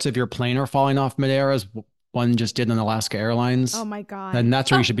and parts of your plane are falling off midair, as one just did on Alaska Airlines, oh my God, then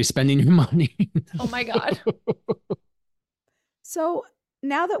that's where you should be spending your money. Oh my God. So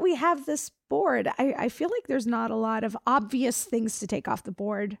now that we have this board, I feel like there's not a lot of obvious things to take off the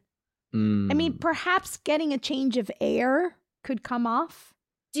board. I mean, perhaps getting a change of air could come off.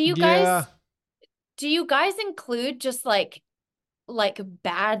 Do you guys include just like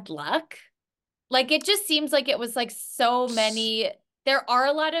bad luck? Like, it just seems like it was like so many, there are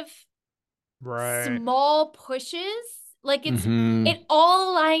a lot of small pushes. Like it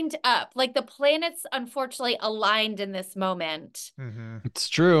all lined up. Like the planets unfortunately aligned in this moment. It's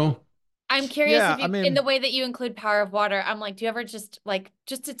true. I'm curious if you, in the way that you include Power of Water, I'm like, do you ever just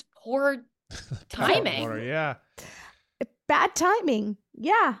it's poor timing? Water, bad timing.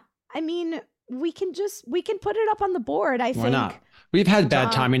 Yeah. I mean, we can put it up on the board, I think. Why not? We've had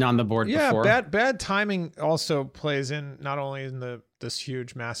bad timing on the board before. Bad timing also plays in not only in this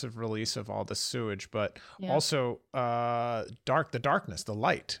huge, massive release of all the sewage, but also the darkness, the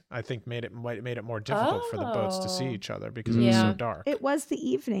light. I think made it more difficult for the boats to see each other because it was so dark. It was the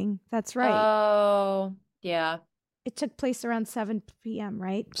evening. That's right. Oh, yeah. It took place around 7 p.m.,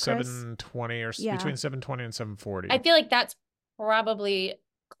 right, Chris? 7:20 or between 7:20 and 7:40. I feel like that's probably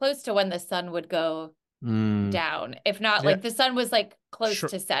close to when the sun would go down. If not, like the sun was like close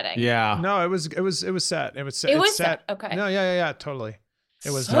to setting. Yeah. No, it was set. It was set. It was set. Okay. No, yeah, totally.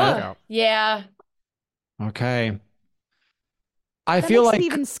 It was dark out. Yeah. Okay. That feel makes it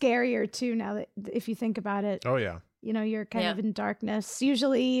even scarier too now that if you think about it. Oh yeah. You know, you're kind of in darkness.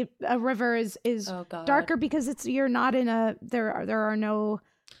 Usually a river is darker because you're not in there are no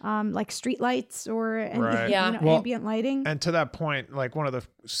like street lights or ambient lighting. And to that point, like one of the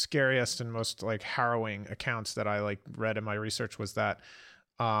scariest and most like harrowing accounts that I like read in my research was that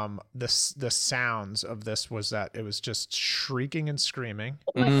the sounds of this was that it was just shrieking and screaming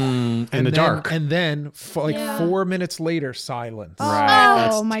in the dark, and then 4 minutes later, silence. Right.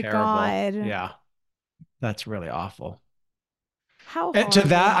 Oh my God. Yeah, that's really awful. How and to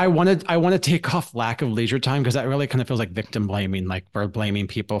that, I want to take off lack of leisure time because that really kind of feels like victim blaming, like we're blaming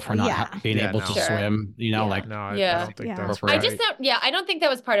people for not being able to swim. You know, like I don't think that's right. I don't think that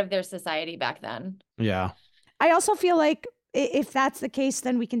was part of their society back then. Yeah. I also feel like if that's the case,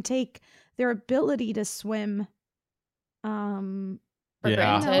 then we can take their ability to swim. Agree.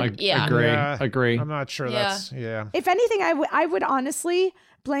 I'm not sure that's If anything, I would honestly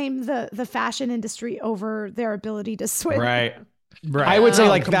blame the fashion industry over their ability to swim. Right. I would say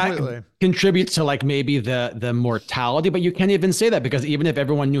like that contributes to like maybe the mortality, but you can't even say that because even if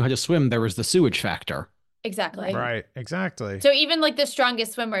everyone knew how to swim, there was the sewage factor. Exactly. Right. Exactly. So even like the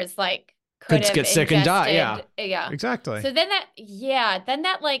strongest swimmers like could get sick and die. Yeah. Exactly. So then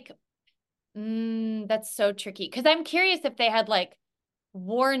that's so tricky because I'm curious if they had like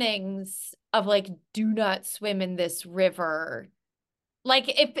warnings of like do not swim in this river. Like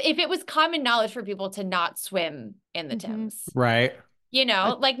if it was common knowledge for people to not swim in the Thames. Right. You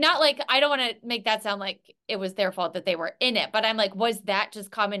know, like not like I don't want to make that sound like it was their fault that they were in it, but I'm like, was that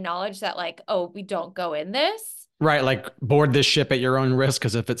just common knowledge that like, oh, we don't go in this? Right. Like board this ship at your own risk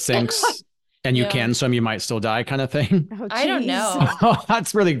because if it sinks and you can swim, you might still die kind of thing. Oh, I don't know. Oh,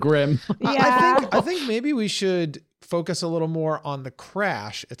 that's really grim. Yeah. I think maybe we should focus a little more on the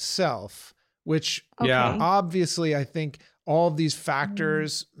crash itself, which obviously I think all of these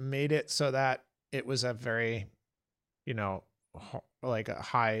factors made it so that it was a very, like a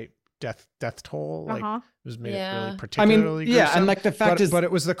high death toll. Like it was made it really particularly gruesome. And like the fact but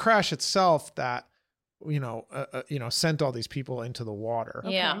it was the crash itself that, sent all these people into the water.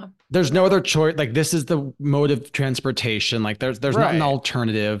 Yeah. There's no other choice. Like this is the mode of transportation. Like there's not an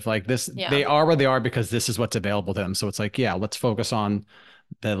alternative. Like this, they are where they are because this is what's available to them. So it's like, let's focus on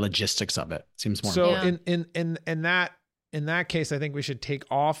the logistics of it. Seems more. So in that case, I think we should take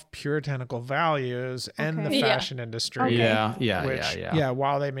off puritanical values and the fashion industry. Yeah.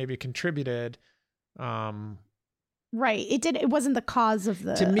 While they maybe contributed, right. It wasn't the cause of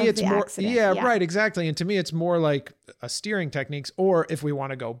the. To me, it's more. Accident. Right. Exactly. And to me, it's more like a steering techniques, or if we want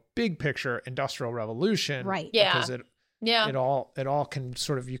to go big picture, industrial revolution. Right. Because it all can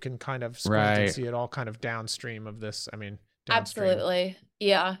sort of, you can kind of squint and see it all kind of downstream of this. I mean, downstream. Absolutely.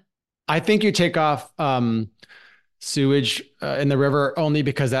 Yeah. I think you take off sewage in the river only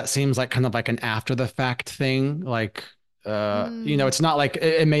because that seems like kind of like an after the fact thing. Like, it's not like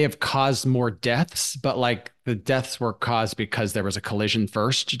it may have caused more deaths, but like the deaths were caused because there was a collision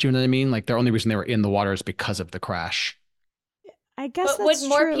first. Do you know what I mean? Like the only reason they were in the water is because of the crash. I guess but that's would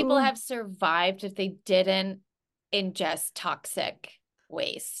more true. people have survived if they didn't ingest toxic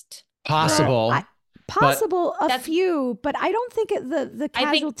waste? Possible. Possible a few, but I don't think the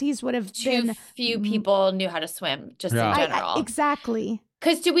casualties would have been. Too few people knew how to swim, just in general. Exactly.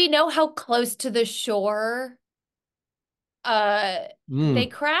 Because do we know how close to the shore they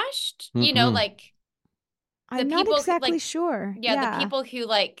crashed? You know, like I'm not exactly sure. Yeah, the people who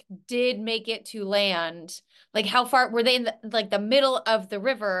like did make it to land, like how far were they in the middle of the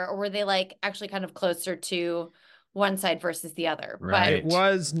river, or were they like actually kind of closer to one side versus the other? Right. It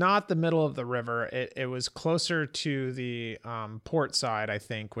was not the middle of the river. It was closer to the port side, I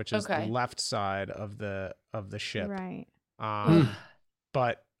think, which is the left side of the ship. Right.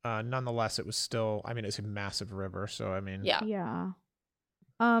 But nonetheless, it was still. I mean, it's a massive river, so I mean. Yeah.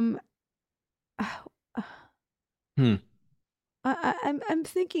 I'm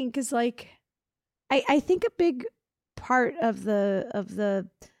thinking because like, I think a big part of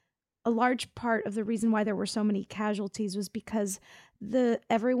a large part of the reason why there were so many casualties was because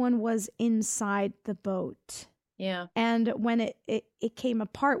everyone was inside the boat. Yeah. And when it came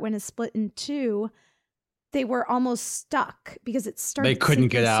apart, when it split in two, they were almost stuck because it started. They couldn't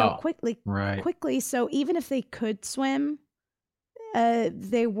get out so quickly. So even if they could swim,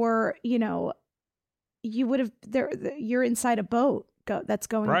 they were, you would have you're inside a boat that's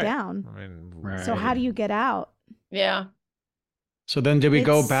going down. I mean, so how do you get out? Yeah. So then did we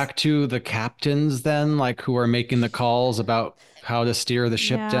go back to the captains then, like who are making the calls about how to steer the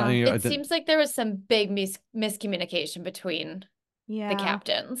ship down? It seems like there was some big miscommunication between the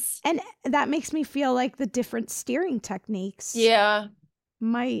captains. And that makes me feel like the different steering techniques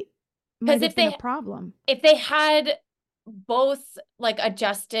might have been a problem. If they had both like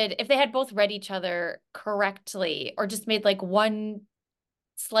adjusted, if they had both read each other correctly or just made like one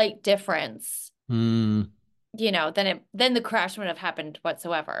slight difference, then the crash wouldn't have happened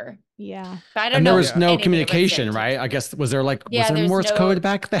whatsoever. Yeah. But I don't know. And there was no communication, right? I guess, was there Morse code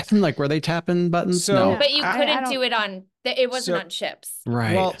back then? Like, were they tapping buttons? No. But you couldn't do it on, it wasn't on ships.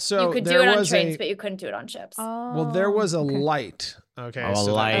 Right. Well, so you could do it on trains, but you couldn't do it on ships. Well, there was a light. Okay. A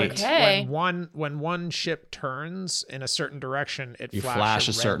light. Okay. When one ship turns in a certain direction, it flash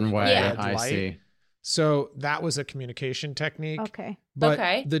a certain way. I see. So that was a communication technique. Okay.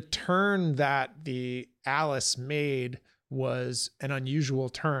 But the turn that the Alice made was an unusual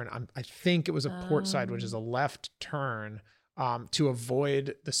turn. I think it was a port side, which is a left turn, to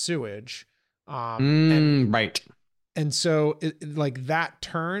avoid the sewage. Right. And so like that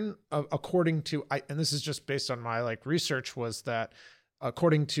turn, according to, and this is just based on my like research, was that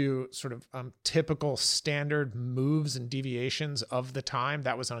according to sort of typical standard moves and deviations of the time,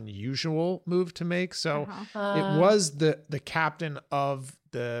 that was an unusual move to make. So it was the captain of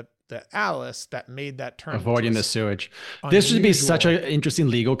the Alice that made that turn. Avoiding the sewage. This would be such an interesting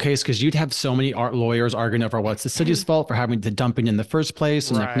legal case because you'd have so many lawyers arguing over what's the city's fault for having the dumping in the first place.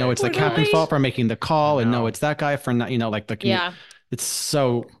 And like, no, it's the captain's fault for making the call. And no, it's that guy for not, like the, it's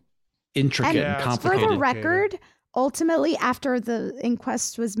so intricate and complicated. For the record, ultimately, after the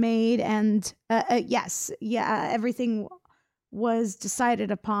inquest was made and everything was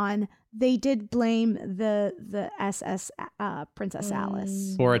decided upon, they did blame the SS Princess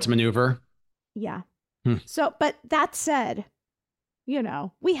Alice for its maneuver. Yeah. So, but that said,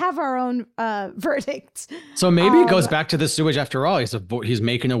 we have our own verdict. So maybe it goes back to the sewage after all. He's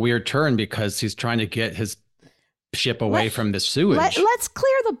making a weird turn because he's trying to get his ship away from the sewage. Let's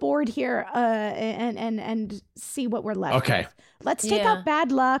clear the board here and see what we're left with. Let's take out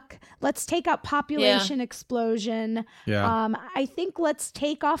bad luck. Let's take out population explosion. Yeah. I think let's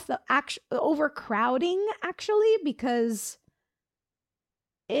take off the overcrowding actually, because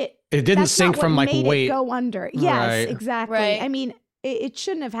it didn't sink from like weight. Go under. Yes, right. Exactly. Right. I mean, it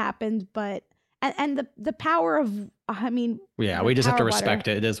shouldn't have happened, but and the power of we just have to respect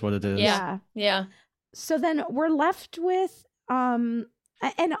it. It is what it is. Yeah. So then we're left with and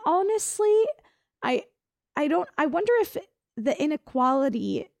honestly, I wonder if the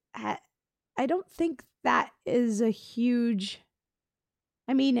inequality, I don't think that is a huge,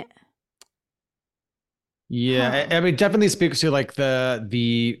 I mean it definitely speaks to like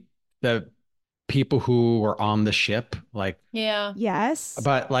the people who were on the ship, like yes,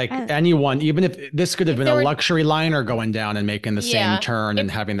 but like anyone, even if this could have been a luxury liner going down and making the same turn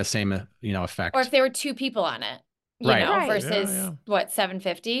and having the same effect, or if there were two people on it, versus what,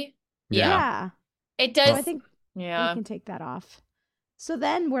 750. It does. So I think we can take that off. So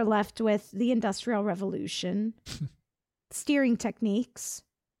then we're left with the Industrial Revolution, steering techniques,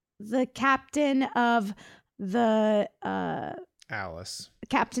 the captain of the Alice,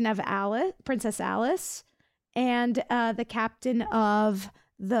 Princess Alice, and the captain of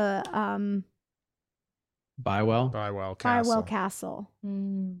the Bywell Castle.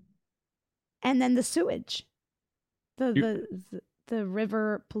 And then the sewage, the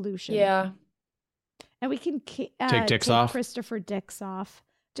river pollution. Yeah. And we can take off. Christopher Dix off,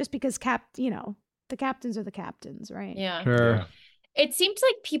 just because the captains are the captains, right? Yeah. Sure. Yeah. It seems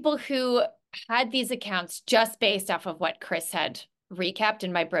like people who had these accounts just based off of what Chris had recapped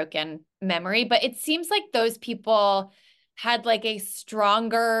in my broken memory, but it seems like those people had like a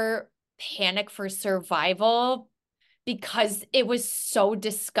stronger panic for survival because it was so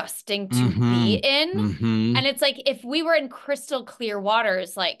disgusting to be in. And it's like, if we were in crystal clear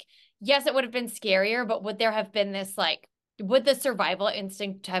waters, like, yes, it would have been scarier, but would there have been this, like, would the survival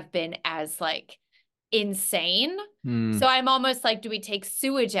instinct have been as, like, insane? So I'm almost like, do we take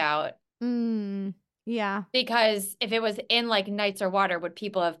sewage out? Yeah. Because if it was in, like, nicer water, would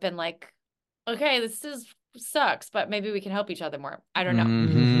people have been like, okay, this sucks, but maybe we can help each other more? I don't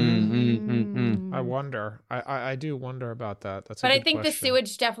know. I wonder. I do wonder about that. That's but a I good think question. the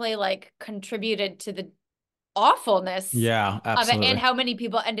sewage definitely, like, contributed to the awfulness of it and how many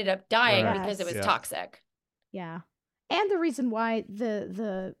people ended up dying because it was toxic. Yeah. And the reason why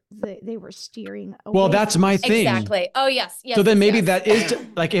they were steering away. Well, that's my thing. Exactly. Oh, yes. So then maybe that is,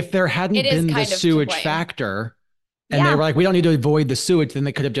 like, if there hadn't been the sewage factor and they were like, we don't need to avoid the sewage, then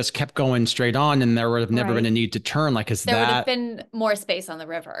they could have just kept going straight on and there would have never been a need to turn. Like, there would have been more space on the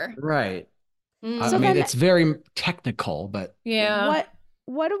river. Right. So I mean, it's very technical, but yeah.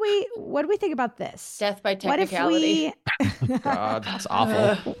 What do we think about this? Death by technicality. God, that's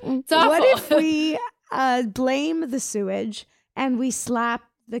awful. It's awful. What if we blame the sewage and we slap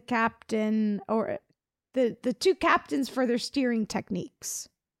the captain or the two captains for their steering techniques?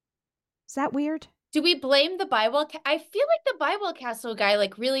 Is that weird? Do we blame the Bywell? I feel like the Bywell Castle guy,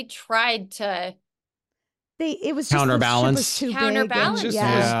 like, really tried to. It was counterbalance. Counterbalance. They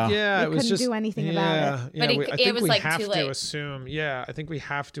couldn't do anything about it. But it was like too late. I think we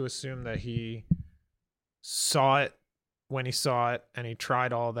have to assume that he saw it when he saw it, and he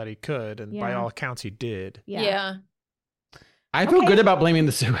tried all that he could, and by all accounts, he did. Yeah. I feel good about blaming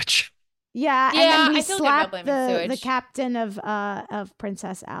the sewage. Yeah, and then we I feel good slapped about blaming sewage. the captain of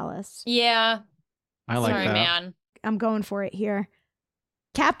Princess Alice. Yeah. I like Sorry, that. man. I'm going for it here.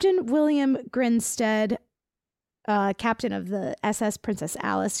 Captain William Grinstead, captain of the SS Princess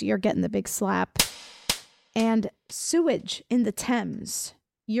Alice, you're getting the big slap. And sewage in the Thames,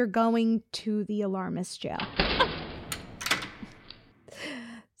 you're going to the alarmist jail.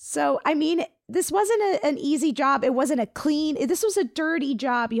 So, I mean, this wasn't an easy job. It wasn't this was a dirty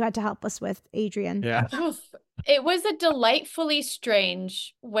job you had to help us with, Adrian. Yeah. It was a delightfully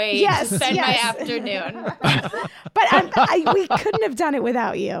strange way to spend my afternoon. But we couldn't have done it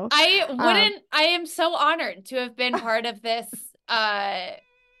without you. I wouldn't. I am so honored to have been part of this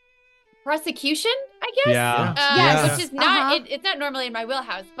prosecution, I guess. Yeah. Which is not. It's not normally in my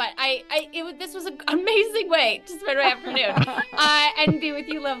wheelhouse, but this was an amazing way to spend my afternoon and be with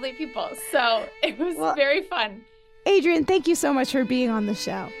you, lovely people. So it was very fun. Adrian, thank you so much for being on the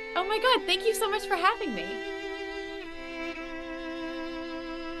show. Oh my God! Thank you so much for having me.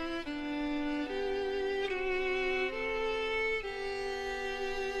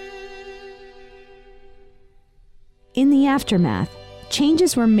 In the aftermath,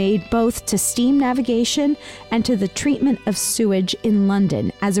 changes were made both to steam navigation and to the treatment of sewage in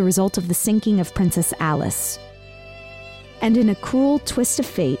London as a result of the sinking of Princess Alice. And in a cruel twist of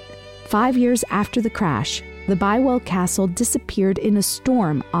fate, 5 years after the crash, the Bywell Castle disappeared in a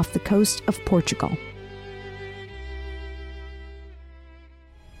storm off the coast of Portugal.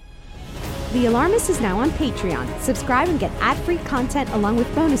 The Alarmist is now on Patreon. Subscribe and get ad-free content along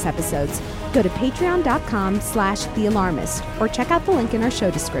with bonus episodes. Go to patreon.com/thealarmist or check out the link in our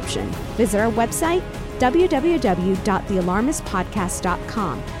show description. Visit our website,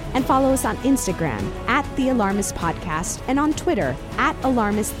 www.thealarmistpodcast.com, and follow us on Instagram @thealarmistpodcast and on Twitter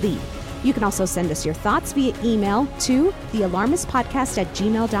 @alarmistthee. You can also send us your thoughts via email to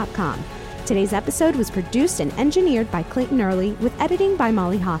thealarmistpodcast@gmail.com. Today's episode was produced and engineered by Clayton Early with editing by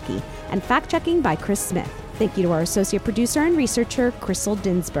Molly Hockey and fact-checking by Chris Smith. Thank you to our associate producer and researcher, Crystal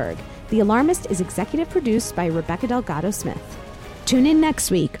Dinsberg. The Alarmist is executive produced by Rebecca Delgado Smith. Tune in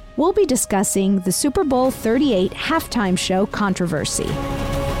next week. We'll be discussing the Super Bowl 38 halftime show controversy.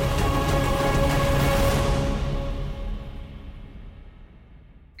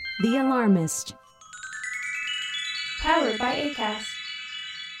 The Alarmist. Powered by Acast.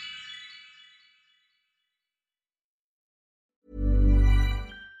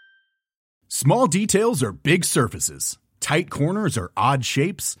 Small details are big surfaces. Tight corners are odd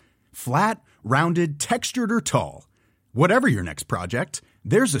shapes. Flat, rounded, textured, or tall. Whatever your next project,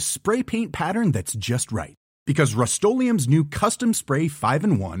 there's a spray paint pattern that's just right. Because Rust-Oleum's new Custom Spray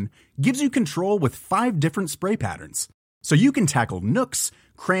 5-in-1 gives you control with 5 different spray patterns. So you can tackle nooks,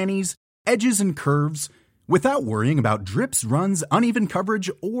 crannies, edges, and curves without worrying about drips, runs, uneven coverage,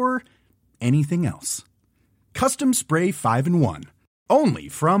 or anything else. Custom Spray 5-in-1. Only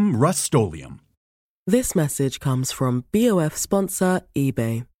from Rust-Oleum. This message comes from BOF sponsor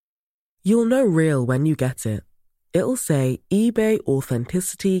eBay. You'll know real when you get it. It'll say eBay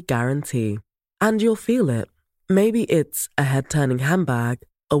Authenticity Guarantee. And you'll feel it. Maybe it's a head-turning handbag,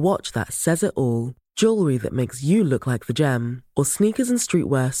 a watch that says it all, jewelry that makes you look like the gem, or sneakers and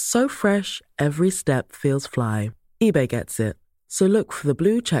streetwear so fresh every step feels fly. eBay gets it. So look for the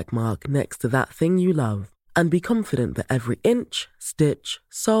blue check mark next to that thing you love. And be confident that every inch, stitch,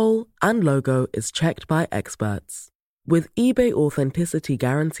 sole, and logo is checked by experts. With eBay Authenticity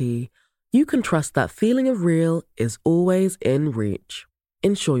Guarantee, you can trust that feeling of real is always in reach.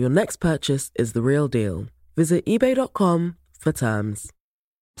 Ensure your next purchase is the real deal. Visit eBay.com for terms.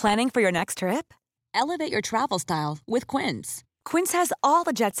 Planning for your next trip? Elevate your travel style with Quince. Quince has all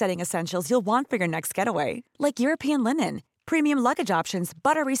the jet-setting essentials you'll want for your next getaway, like European linen, premium luggage options,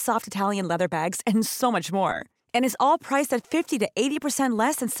 buttery soft Italian leather bags, and so much more. And is all priced at 50 to 80%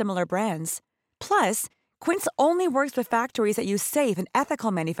 less than similar brands. Plus, Quince only works with factories that use safe and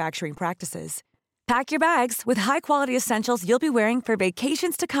ethical manufacturing practices. Pack your bags with high-quality essentials you'll be wearing for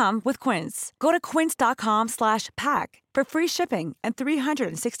vacations to come with Quince. Go to quince.com/pack for free shipping and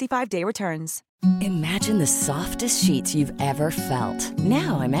 365-day returns. Imagine the softest sheets you've ever felt.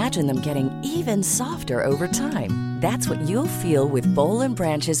 Now imagine them getting even softer over time. That's what you'll feel with Boll &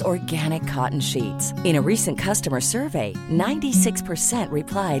 Branch's organic cotton sheets. In a recent customer survey, 96%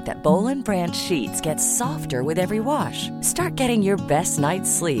 replied that Boll & Branch sheets get softer with every wash. Start getting your best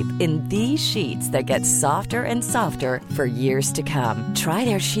night's sleep in these sheets that get softer and softer for years to come. Try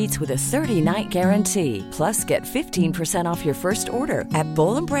their sheets with a 30-night guarantee. Plus, get 15% off your first order at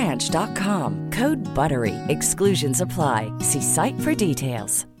bollandbranch.com. Code BUTTERY. Exclusions apply. See site for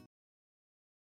details.